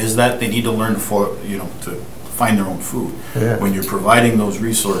wildlife. Why is that? They need to learn to find their own food. Yeah. When you're providing those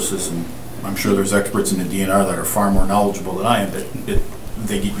resources, and I'm sure there's experts in the DNR that are far more knowledgeable than I am,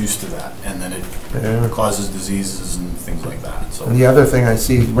 they get used to that, and then it causes diseases and things like that. So. And the other thing I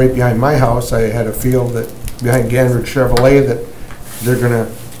see right behind my house, I had a field behind Gandrick Chevrolet that they're going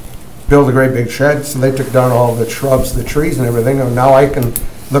to build a great big shed, so they took down all the shrubs, the trees and everything, and now I can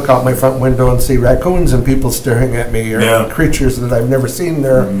look out my front window and see raccoons and people staring at me, or creatures that I've never seen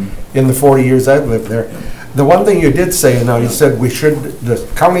there in the 40 years I've lived there. The one thing you did say, you said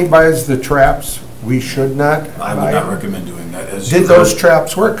the county buys the traps, we should not. I would not recommend doing that. Did those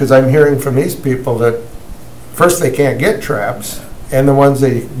traps work? Because I'm hearing from these people that first they can't get traps, and the ones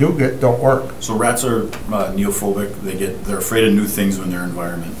they do get don't work. So rats are neophobic. They're afraid of new things in their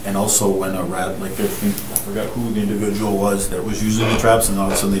environment, and also when a rat, I forgot who the individual was that was using the traps, and all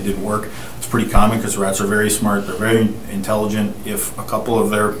of a sudden they didn't work. It's pretty common because rats are very smart. They're very intelligent. If a couple of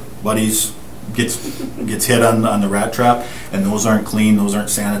their buddies gets hit on the rat trap, and those aren't clean, those aren't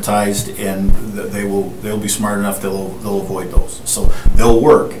sanitized, and they'll be smart enough they'll avoid those. So they'll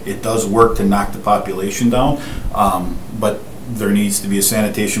work. It does work to knock the population down, but there needs to be a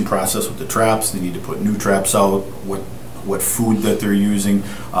sanitation process with the traps. They need to put new traps out. What food that they're using.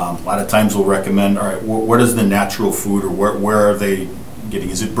 A lot of times we'll recommend, all right, what is the natural food, or where are they getting?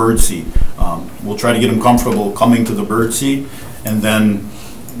 Is it bird seed? We'll try to get them comfortable coming to the bird seed, and then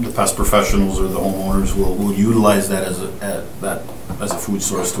the pest professionals or the homeowners will utilize that as a food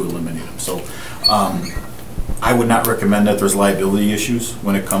source to eliminate them. So I would not recommend that. There's liability issues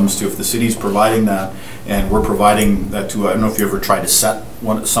when it comes to if the city's providing that and we're providing that to, I don't know if you ever tried to set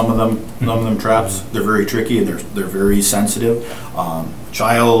some of them traps. They're very tricky and they're very sensitive.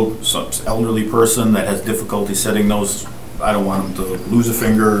 Child, some elderly person that has difficulty setting those, I don't want them to lose a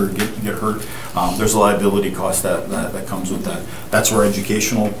finger or get hurt. There's a liability cost that comes with that. That's where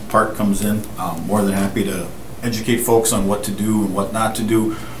educational part comes in. More than happy to educate folks on what to do and what not to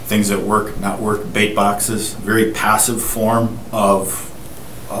do, things that work, not work. Bait boxes, very passive form of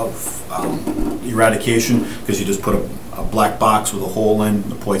eradication, because you just put a black box with a hole in,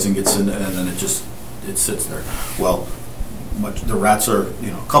 the poison gets in, and then it sits there. Well, the rats are,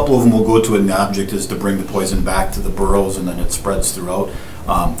 a couple of them will go to it, and the object is to bring the poison back to the burrows, and then it spreads throughout.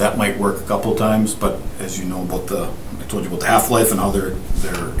 That might work a couple times, but as you know I told you about the half-life and how they're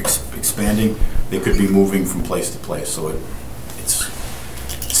expanding, they could be moving from place to place. So it's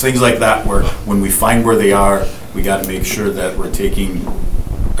things like that where when we find where they are, we got to make sure that we're taking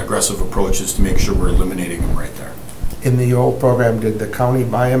aggressive approaches to make sure we're eliminating them right there. In the old program, did the county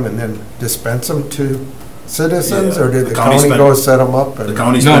buy them and then dispense them to citizens, or did the county go set them up? The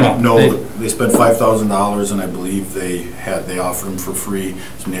county spent, they spent $5,000, and I believe they offered them for free.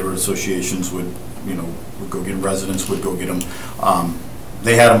 Some neighborhood associations would go get them, residents would go get them.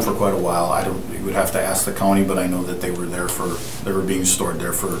 They had them for quite a while. You would have to ask the county, but I know that they were being stored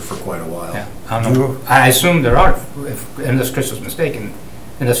there for quite a while. Yeah, I assume there are, unless Chris was mistaken,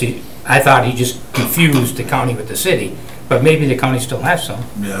 I thought he just confused the county with the city, but maybe the county still has some.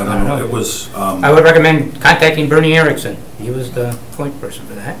 Yeah, I don't know. It was. I would recommend contacting Bernie Erickson. He was the point person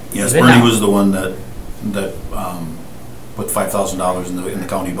for that. Yes, Bernie was the one that put $5,000 in the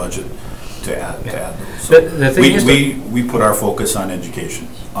county budget to add those. So the thing is we put our focus on education,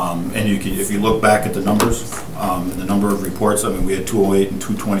 and if you look back at the numbers, the number of reports. I mean, we had 208 and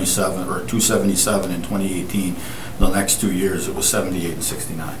 227 or 277 in 2018. The next 2 years, it was 78 and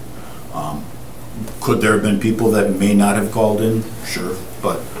 69. Could there have been people that may not have called in? Sure,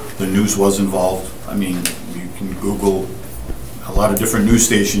 but the news was involved. I mean, you can Google a lot of different news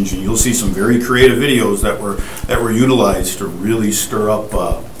stations, and you'll see some very creative videos that were utilized to really stir up,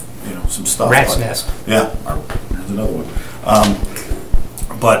 you know, some stuff. Rat's nest. Yeah, there's another one.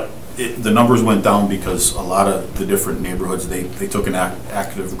 But the numbers went down because a lot of the different neighborhoods, they took an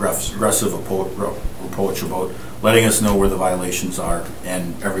active, aggressive approach about letting us know where the violations are,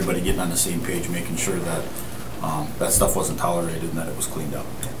 and everybody getting on the same page, making sure that that stuff wasn't tolerated and that it was cleaned up.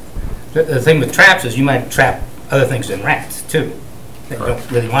 The thing with traps is you might trap other things than rats too. That you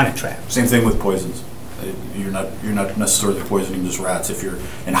don't really want to trap. Same thing with poisons. You're not necessarily poisoning just rats.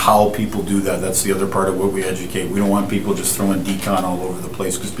 And how people do that, that's the other part of what we educate. We don't want people just throwing decon all over the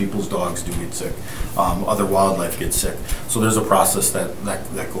place, because people's dogs do get sick. Other wildlife gets sick. So there's a process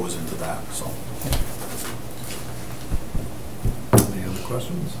that goes into that. So. Any other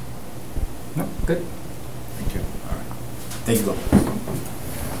questions? No, good. Thank you. All right. Thank you, Bill.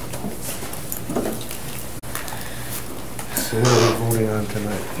 So what are we voting on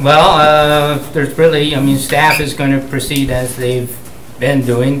tonight? Well, there's really, I mean, staff is going to proceed as they've been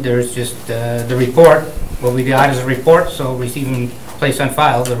doing. There's just the report. What we got is a report, so receive and place on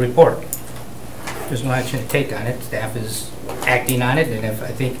file the report. There's no action to take on it. Staff is acting on it, and if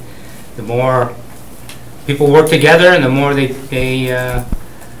I think the more people work together and the more they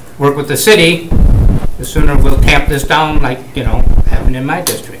work with the city, the sooner we'll tamp this down, like, you know, happened in my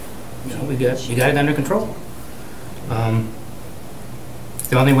district. You know, we got it under control.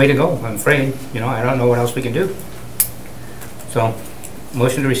 The only way to go, I'm afraid. You know, I don't know what else we can do. So,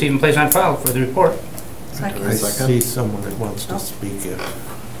 motion to receive and place on file for the report. I see someone that wants to speak. Do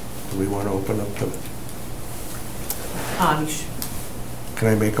we want to open up the... Can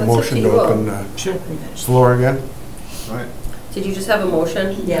I make a motion to open the floor again? All right. Did you just have a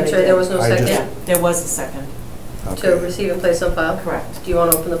motion? Yeah, I'm sorry, there was no second? Yeah, there was a second. To receive and place on file? Correct. Do you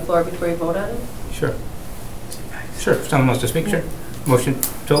want to open the floor before you vote on it? Sure. Sure, if someone wants to speak, sure. Motion,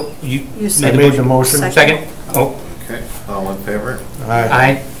 so you made the motion. Second. Oh. Okay, all in favor?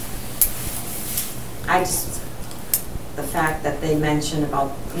 Aye. I just, the fact that they mentioned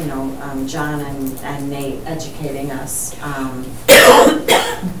about, you know, John and Nate educating us,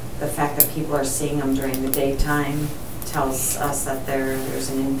 the fact that people are seeing them during the daytime tells us that there's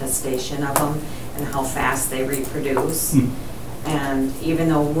an infestation of them and how fast they reproduce. And even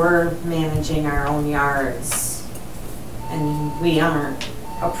though we're managing our own yards, and we aren't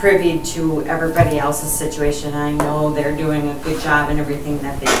privy to everybody else's situation, I know they're doing a good job in everything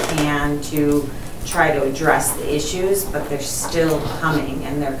that they can to try to address the issues, but they're still coming,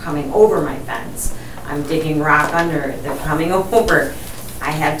 and they're coming over my fence. I'm digging rock under it, they're coming over.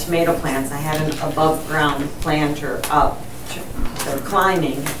 I had tomato plants, I had an above ground planter up, they're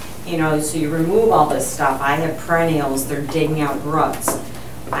climbing, you know, so you remove all this stuff. I have perennials, they're digging out grubs.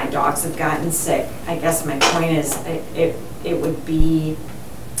 My dogs have gotten sick. I guess my point is, it would be,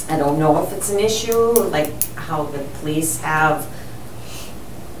 I don't know if it's an issue, like how the police have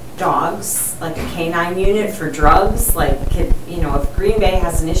dogs, like a canine unit for drugs. Like, you know, if Green Bay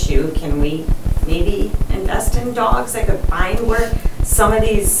has an issue, can we maybe invest in dogs that could find where some of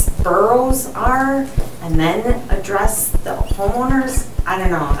these burrows are and then address the homeowners? I don't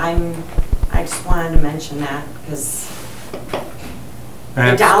know. I just wanted to mention that because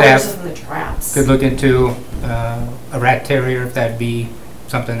the dollars from the traps. Could look into a rat terrier, if that'd be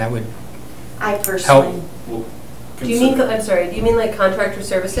something that would I personally help. Do you mean, I'm sorry, do you mean like contractor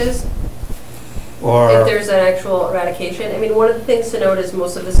services? Or if there's an actual eradication? I mean, one of the things to note is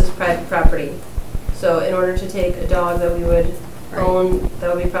most of this is private property. So in order to take a dog that we would own,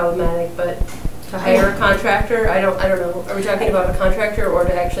 that would be problematic, but to hire a contractor, I don't know. Are we talking about a contractor or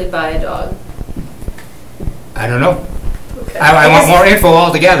to actually buy a dog? I don't know. Okay. I want more info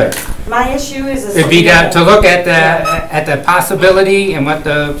altogether. My issue is it'd be to look at the possibility and what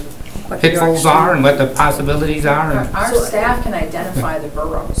the pitfalls are and what the possibilities are. Our staff can identify the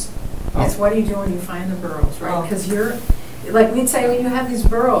burrows. It's what do you do when you find the burrows, right? Because you're, like we'd say, when you have these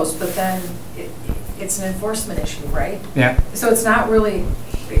burrows, but then it's an enforcement issue, right? Yeah. So it's not really,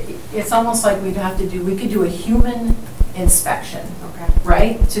 it's almost like we could do a human inspection,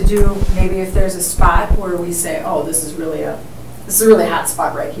 right? To do, maybe if there's a spot where we say, oh, this is really a hot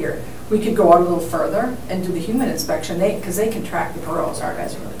spot right here. We could go out a little further and do the human inspection, because they can track the burrows. Our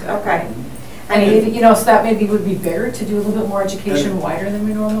guys are really good. Okay. I mean, you know, so that maybe would be bigger to do a little bit more education wider than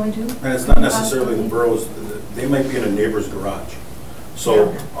we normally do. And it's not necessarily the burrows, they might be in a neighbor's garage.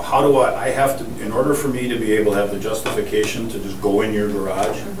 So how do I have to, in order for me to be able to have the justification to just go in your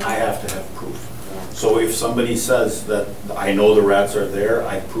garage, I have to have proof. So if somebody says that I know the rats are there,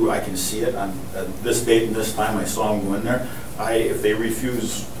 I can see it on this date and this time I saw them go in there, if they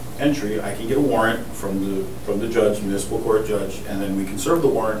refuse entry, I can get a warrant from the judge, municipal court judge, and then we can serve the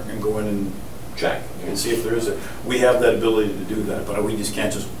warrant and go in and check and see if there is we have that ability to do that, but we just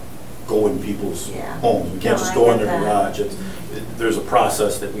can't just go in people's homes. We can't just go in their garage. There's a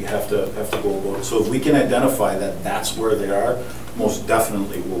process that we have to go about it. So if we can identify that that's where they are, most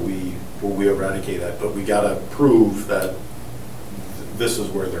definitely will we eradicate that. But we got to prove that this is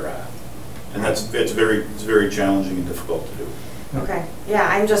where they're at, and it's very challenging and difficult to do. Okay, yeah,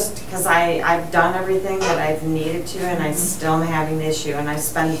 I'm just, because I've done everything that I've needed to, and I still am having the issue, and I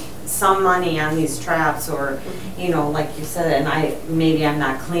spend some money on these traps, or, you know, like you said, and maybe I'm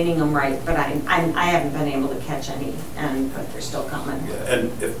not cleaning them right, but I haven't been able to catch any, but they're still coming. Yeah,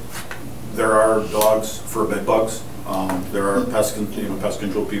 and if there are dogs for bed bugs, there are pest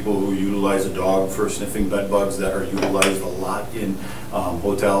control people who utilize a dog for sniffing bed bugs that are utilized a lot in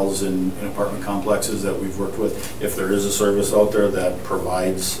hotels and apartment complexes that we've worked with. If there is a service out there that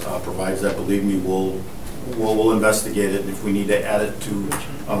provides that, believe me, we'll investigate it. If we need to add it to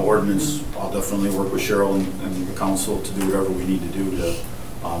an ordinance, I'll definitely work with Cheryl and the council to do whatever we need to do to,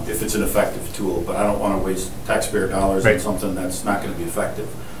 if it's an effective tool. But I don't want to waste taxpayer dollars on something that's not going to be effective.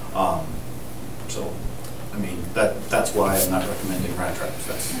 So, I mean, that's why I'm not recommending rat traps.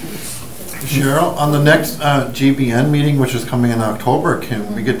 Cheryl, on the next GBN meeting, which is coming in October,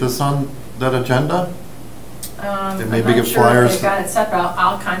 can we get this on that agenda? And maybe give flyers. They've got it set, but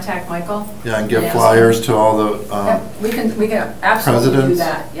I'll contact Michael. Yeah, and give flyers to all the yep, we can absolutely do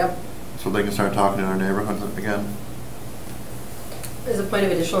that. Yep. So they can start talking in our neighborhoods again. As a point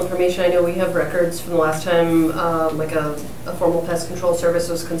of additional information, I know we have records from the last time like a formal pest control service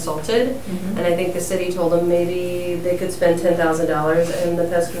was consulted, and I think the city told them maybe they could spend $10,000, and the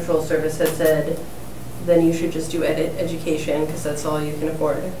pest control service had said, then you should just do education because that's all you can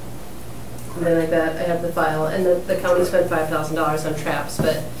afford. Something like that. I have the file, and the county spent $5,000 on traps,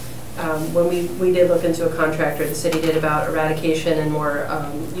 but when we did look into a contractor, the city did about eradication and more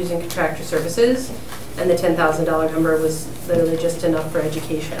using contractor services, and the $10,000 number was literally just enough for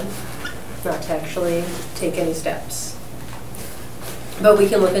education, not to actually take any steps. But we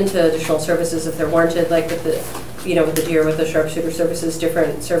can look into additional services if they're warranted, like with with the deer, with the sharpshooter services,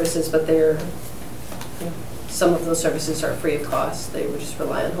 different services, but some of those services are free of cost. They would just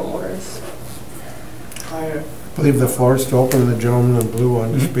rely on homeowners. I believe the floor is still open. The gentleman in blue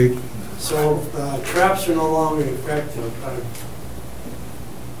wanted to speak. So traps are no longer effective.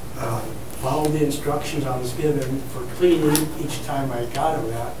 Followed the instructions I was given for cleaning each time I got a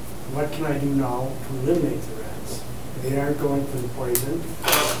rat. What can I do now to eliminate the rats? They aren't going for the poison,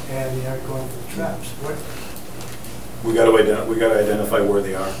 and they aren't going for the traps. We got to identify where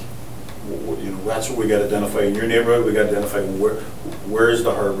they are. That's what we got to identify in your neighborhood. We got to identify where is the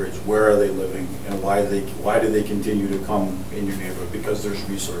harborage, where are they living, and why do they continue to come in your neighborhood? Because there's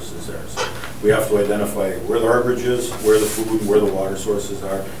resources there. So we have to identify where the harborage is, where the food, where the water sources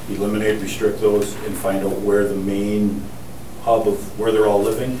are, eliminate, restrict those, and find out where the main hub of where they're all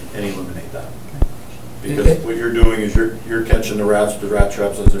living, and eliminate that. Because what you're doing is you're catching the rats with the rat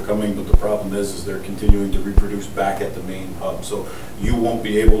traps as they're coming, but the problem is they're continuing to reproduce back at the main hub. So you won't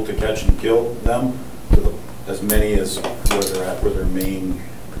be able to catch and kill them as many as where they're at, where their main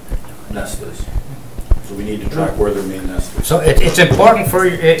nest is. So we need to track where their main nest is. So it's important for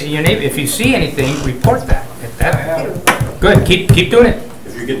your neighbor, if you see anything, report that. Good, keep doing it.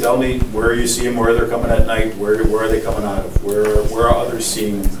 If you can tell me where you see them, where they're coming at night, where are they coming out of, where are others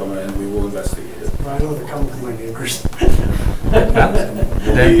seeing them coming in, we will investigate it. Well, I know they're coming from my neighbors.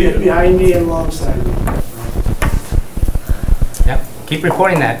 Behind me and alongside me. Yeah, keep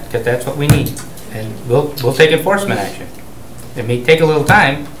reporting that, because that's what we need. And we'll take enforcement action. It may take a little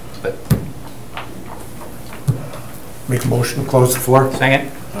time, but... Make a motion to close the floor.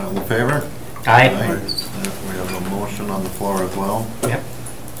 Second. All in favor? Aye. We have a motion on the floor as well. Yep.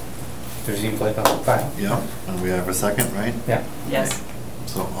 There seems like a file. Yeah, and we have a second, right? Yeah. Yes.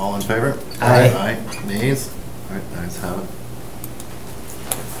 So all in favor? Aye. Aye. Nays? All right, ayes have it.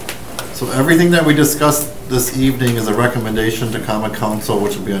 So everything that we discussed this evening is a recommendation to common council,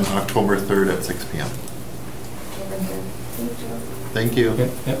 which will be on October 3rd at 6 p.m. Thank you. Yep.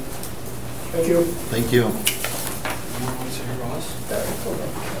 Thank you. Thank you.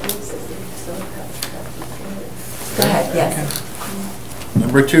 Go ahead, yes.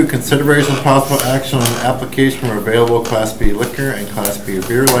 Number 2, consideration of possible action on an application for available Class B liquor and Class B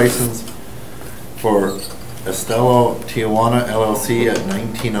beer license for Estelo Tijuana LLC at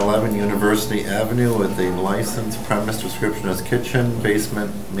 1911 University Avenue with a licensed premise description as kitchen,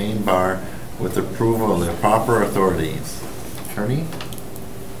 basement, main bar with approval of the proper authorities. Attorney?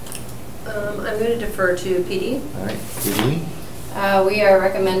 I'm going to defer to PD. All right, PD? We are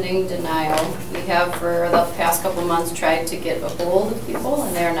recommending denial. We have for the past couple months tried to get a hold of people,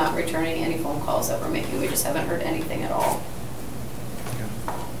 and they're not returning any phone calls that we're making. We just haven't heard anything at all.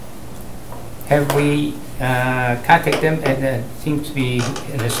 Have we contacted them, and it seems to be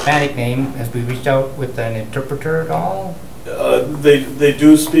an Hispanic name, have we reached out with an interpreter at all? They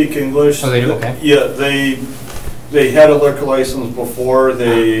do speak English. Oh, they do, okay. Yeah, they had a liquor license before,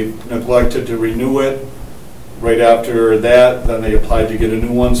 they neglected to renew it. Right after that, then they applied to get a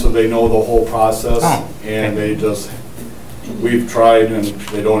new one, so they know the whole process. Oh, and they just, we've tried and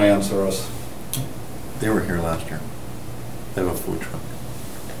they don't answer us. They were here last year. They have a food truck.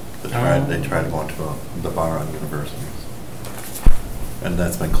 They tried to go into the bar on University. And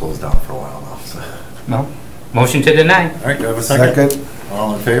that's been closed down for a while now, so. No. Motion to deny. All right, do I have a second? Second.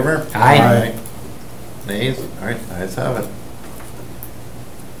 All in favor? Aye. Nays? All right, ayes have it.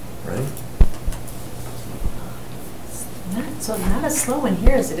 Ready? So not as slow in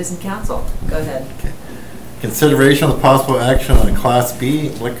here as it is in council. Go ahead. Okay. Consideration of possible action on a Class B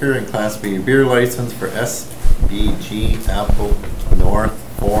liquor and Class B beer license for SBG Apple North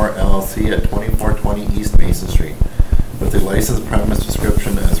 4 LLC at 2420 East Mason Street, with the license premise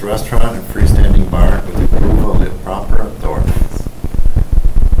description as restaurant and freestanding bar with approval of the proper authorities.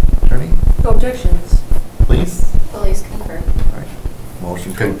 Attorney? No objections. Please? Police concur. All right.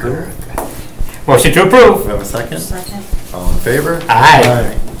 Motion to approve. Motion to approve. Do we have a second? Second. All in favor? Aye.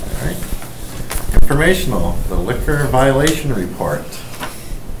 All right. Informational, the liquor violation report.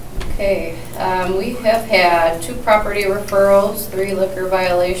 Okay, we have had 2 property referrals, 3 liquor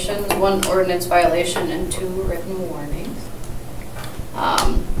violations, 1 ordinance violation, and 2 written warnings.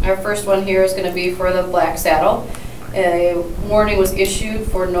 Our first one here is going to be for the Black Saddle. A warning was issued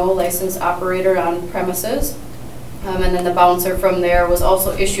for no licensed operator on premises. And then the bouncer from there was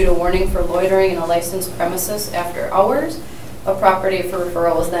also issued a warning for loitering in a licensed premises after hours. A property for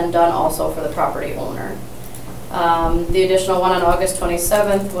referral was then done also for the property owner. The additional one on August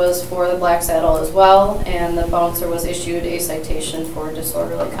 27th was for the Black Saddle as well, and the bouncer was issued a citation for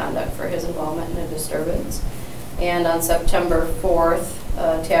disorderly conduct for his involvement in a disturbance. And on September 4th,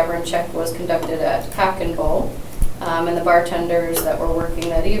 a tavern check was conducted at Cock and Bull. And the bartenders that were working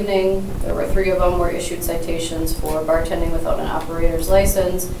that evening, there were 3 of them, were issued citations for bartending without an operator's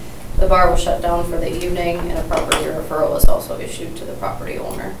license. The bar was shut down for the evening, and a property referral was also issued to the property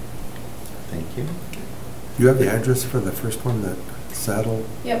owner. Thank you. You have the address for the first one, that Saddle?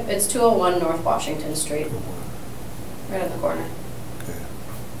 Yep, it's 201 North Washington Street, right in the corner. Okay.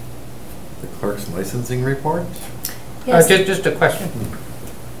 The clerk's licensing report? Yes. Just a question.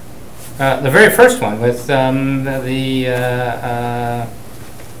 The very first one with the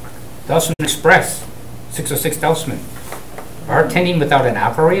Delsman Express, 606 Delsman. Bartending without an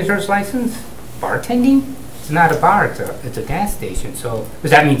operator's license? Bartending? It's not a bar, it's a gas station. So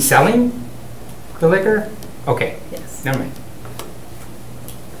does that mean selling the liquor? Okay. Yes. Never mind.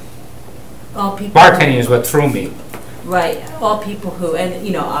 All people. Bartending is what threw me. Right. All people who, and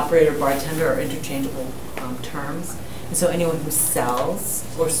you know, operator, bartender are interchangeable terms. And so anyone who sells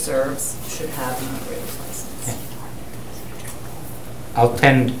or serves should have an operator's license. Okay. I'll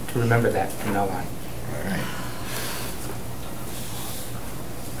tend to remember that from now on. All right.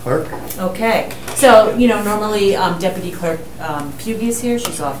 Clerk? Okay, so, you know, normally Deputy Clerk Pugy is here,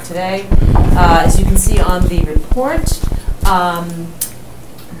 she's off today. As you can see on the report,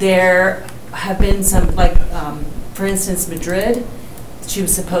 there have been some, like, for instance, Madrid, she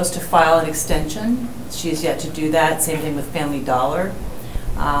was supposed to file an extension. She has yet to do that, same thing with Family Dollar.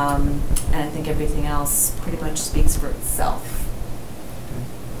 And I think everything else pretty much speaks for itself.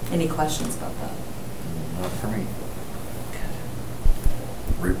 Any questions about that? Not for me.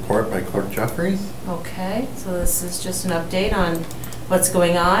 Report by Clerk Jeffries. Okay, so this is just an update on what's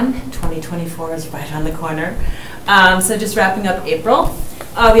going on. 2024 is right on the corner. So just wrapping up April.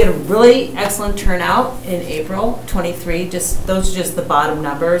 We had a really excellent turnout in April 23. Those are just the bottom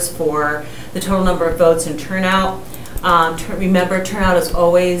numbers for the total number of votes and turnout. Remember, turnout is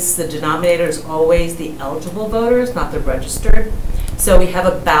always, the denominator is always the eligible voters, not the registered. So we have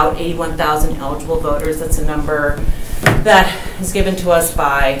about 81,000 eligible voters. That's a number that is given to us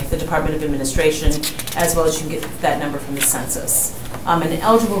by the Department of Administration, as well as you can get that number from the census. An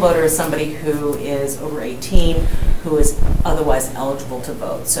eligible voter is somebody who is over 18, who is otherwise eligible to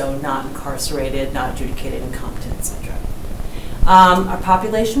vote, so not incarcerated, not adjudicated incompetent, etc. Our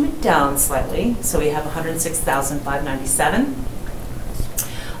population went down slightly, so we have 106,597.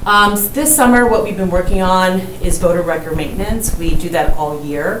 This summer, what we've been working on is voter record maintenance. We do that all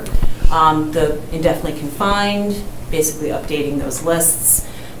year. The indefinitely confined, basically updating those lists,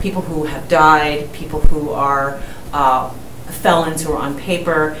 people who have died, people who are felons who are on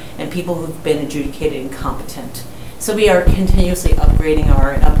paper, and people who've been adjudicated incompetent. So we are continuously upgrading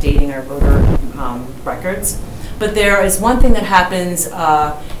and updating our voter records. But there is one thing that happens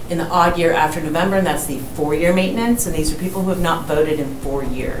in the odd year after November, and that's the 4-year maintenance, and these are people who have not voted in 4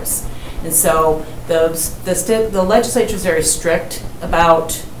 years. And so the legislature is very strict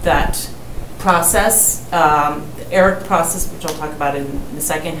about that process. The ERIC process, which I'll talk about in a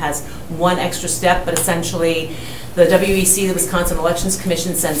second, has one extra step, but essentially the WEC, the Wisconsin Elections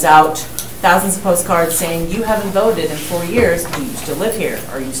Commission, sends out thousands of postcards saying, you haven't voted in 4 years, do you still live here?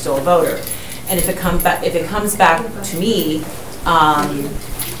 Are you still a voter? And if it comes back to me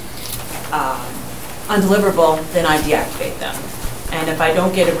undeliverable, then I deactivate them. And if I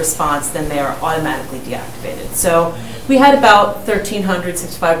don't get a response, then they are automatically deactivated. So we had about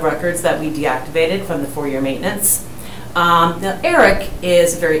 1,365 records that we deactivated from the 4-year maintenance. Now, ERIC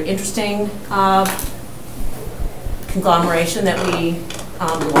is a very interesting conglomeration that we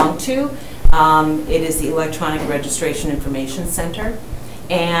belong to. It is the Electronic Registration Information Center,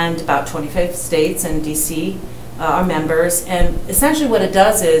 and about 25 states and DC are members. And essentially what it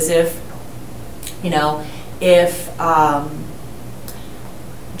does is if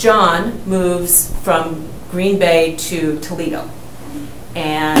John moves from Green Bay to Toledo,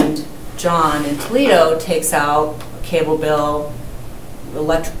 and John in Toledo takes out a cable bill,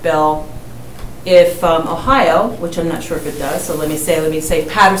 electric bill. If Ohio, which I'm not sure if it does, so let me say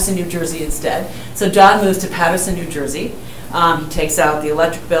Patterson, New Jersey instead. So John moves to Patterson, New Jersey. He takes out the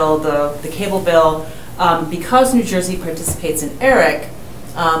electric bill, the cable bill. Because New Jersey participates in ERIC,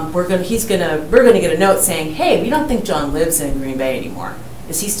 we're going to get a note saying, hey, we don't think John lives in Green Bay anymore.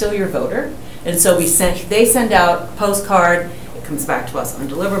 Is he still your voter? And so they send out a postcard. It comes back to us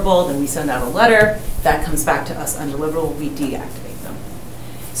undeliverable. Then we send out a letter. That comes back to us undeliverable. We deactivate them.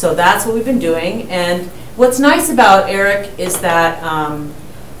 So that's what we've been doing. And what's nice about ERIC is that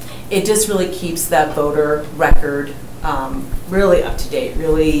it just really keeps that voter record really up to date,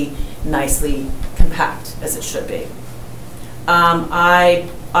 really nicely compact, as it should be. I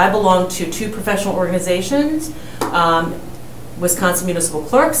belong to 2 professional organizations, Wisconsin Municipal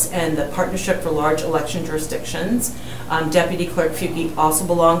Clerks and the Partnership for Large Election Jurisdictions. Deputy Clerk Fuki also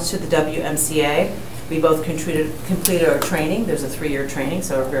belongs to the WMCA. We both completed our training. There's a 3-year training,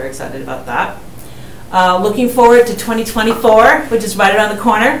 so we're very excited about that. Looking forward to 2024, which is right around the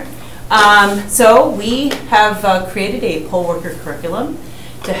corner. So we have created a poll worker curriculum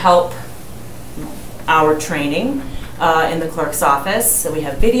to help our training in the clerk's office. So we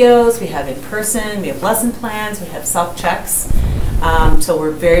have videos, we have in person, we have lesson plans, we have self-checks. So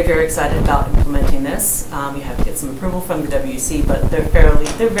we're very, very excited about implementing this. We have to get some approval from the WEC, but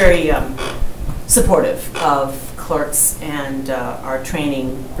they're very supportive of clerks and our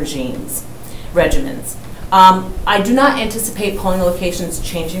training regimens. I do not anticipate polling locations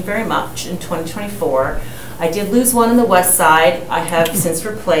changing very much in 2024. I did lose one on the west side. I have since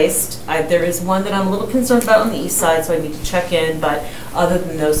replaced. There is one that I'm a little concerned about on the east side, so I need to check in. But other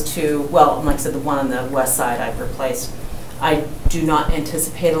than those 2, well, like I said, the one on the west side I've replaced. I do not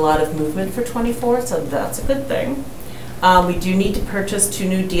anticipate a lot of movement for 24, so that's a good thing. We do need to purchase 2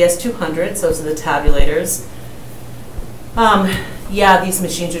 new DS200s. Those are the tabulators. Yeah, these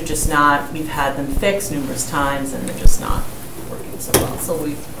machines are just not, we've had them fixed numerous times and they're just not working so well. So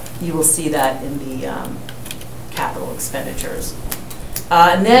you will see that in the capital expenditures.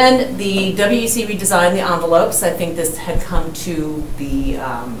 And then the WEC redesigned the envelopes. I think this had come to the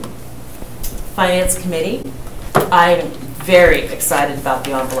Finance Committee. I'm very excited about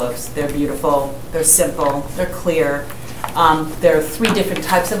the envelopes. They're beautiful, they're simple, they're clear. There are 3 different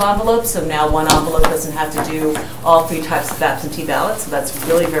types of envelopes, so now one envelope doesn't have to do all 3 types of absentee ballots, so that's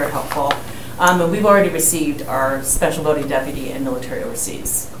really very helpful. And we've already received our special voting deputy and military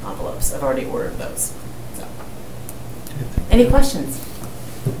overseas envelopes. I've already ordered those. So. Any questions?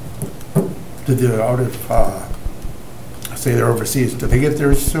 Did the out of, say they're overseas, do they get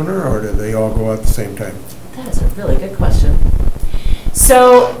theirs sooner or do they all go out at the same time? That is a really good question.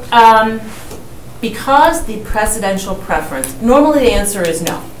 So, because the presidential preference, normally the answer is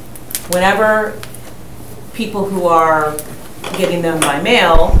no. Whenever people who are getting them by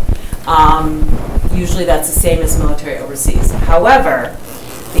mail, usually that's the same as military overseas. However,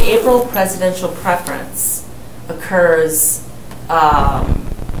 the April presidential preference occurs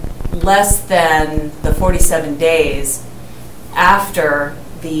less than the 47 days after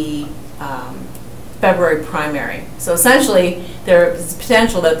the February primary. So essentially, there is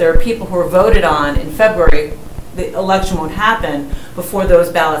potential that there are people who are voted on in February. The election won't happen before those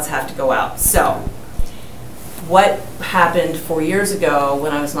ballots have to go out. So what happened 4 years ago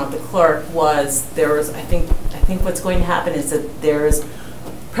when I was not the clerk was there was, I think think what's going to happen is that there's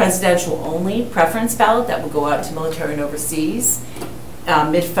presidential only preference ballot that will go out to military and overseas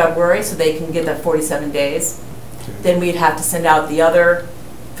mid-February, so they can get that 47 days. Then we'd have to send out the other,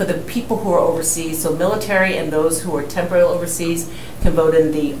 for the people who are overseas, so military and those who are temporarily overseas can vote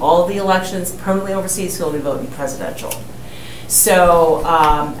in all the elections, permanently overseas, who will be voting presidential. So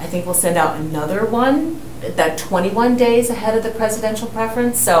I think we'll send out another one, that 21 days ahead of the presidential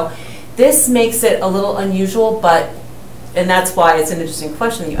preference. So this makes it a little unusual, and that's why it's an interesting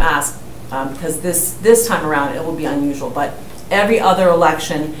question that you ask, because this time around it will be unusual, but every other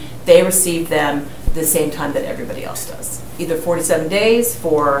election, they receive them the same time that everybody else does. Either 47 days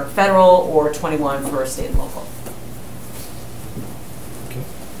for federal or 21 for state and local.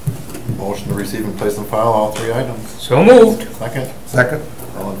 Motion to receive and place on file all 3 items. So moved. Second? Second.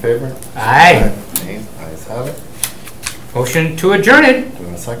 All in favor? Aye. Nay, ayes have it. Motion to adjourn it. Do we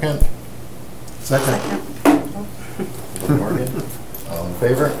have a second? Second. Morgan, all in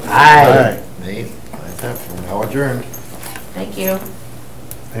favor? Aye. Nay, ayes have it. We're now adjourned. Thank you.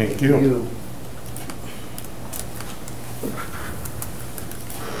 Thank you.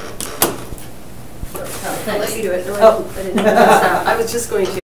 I'll let you do it. No, I didn't. I was just going to.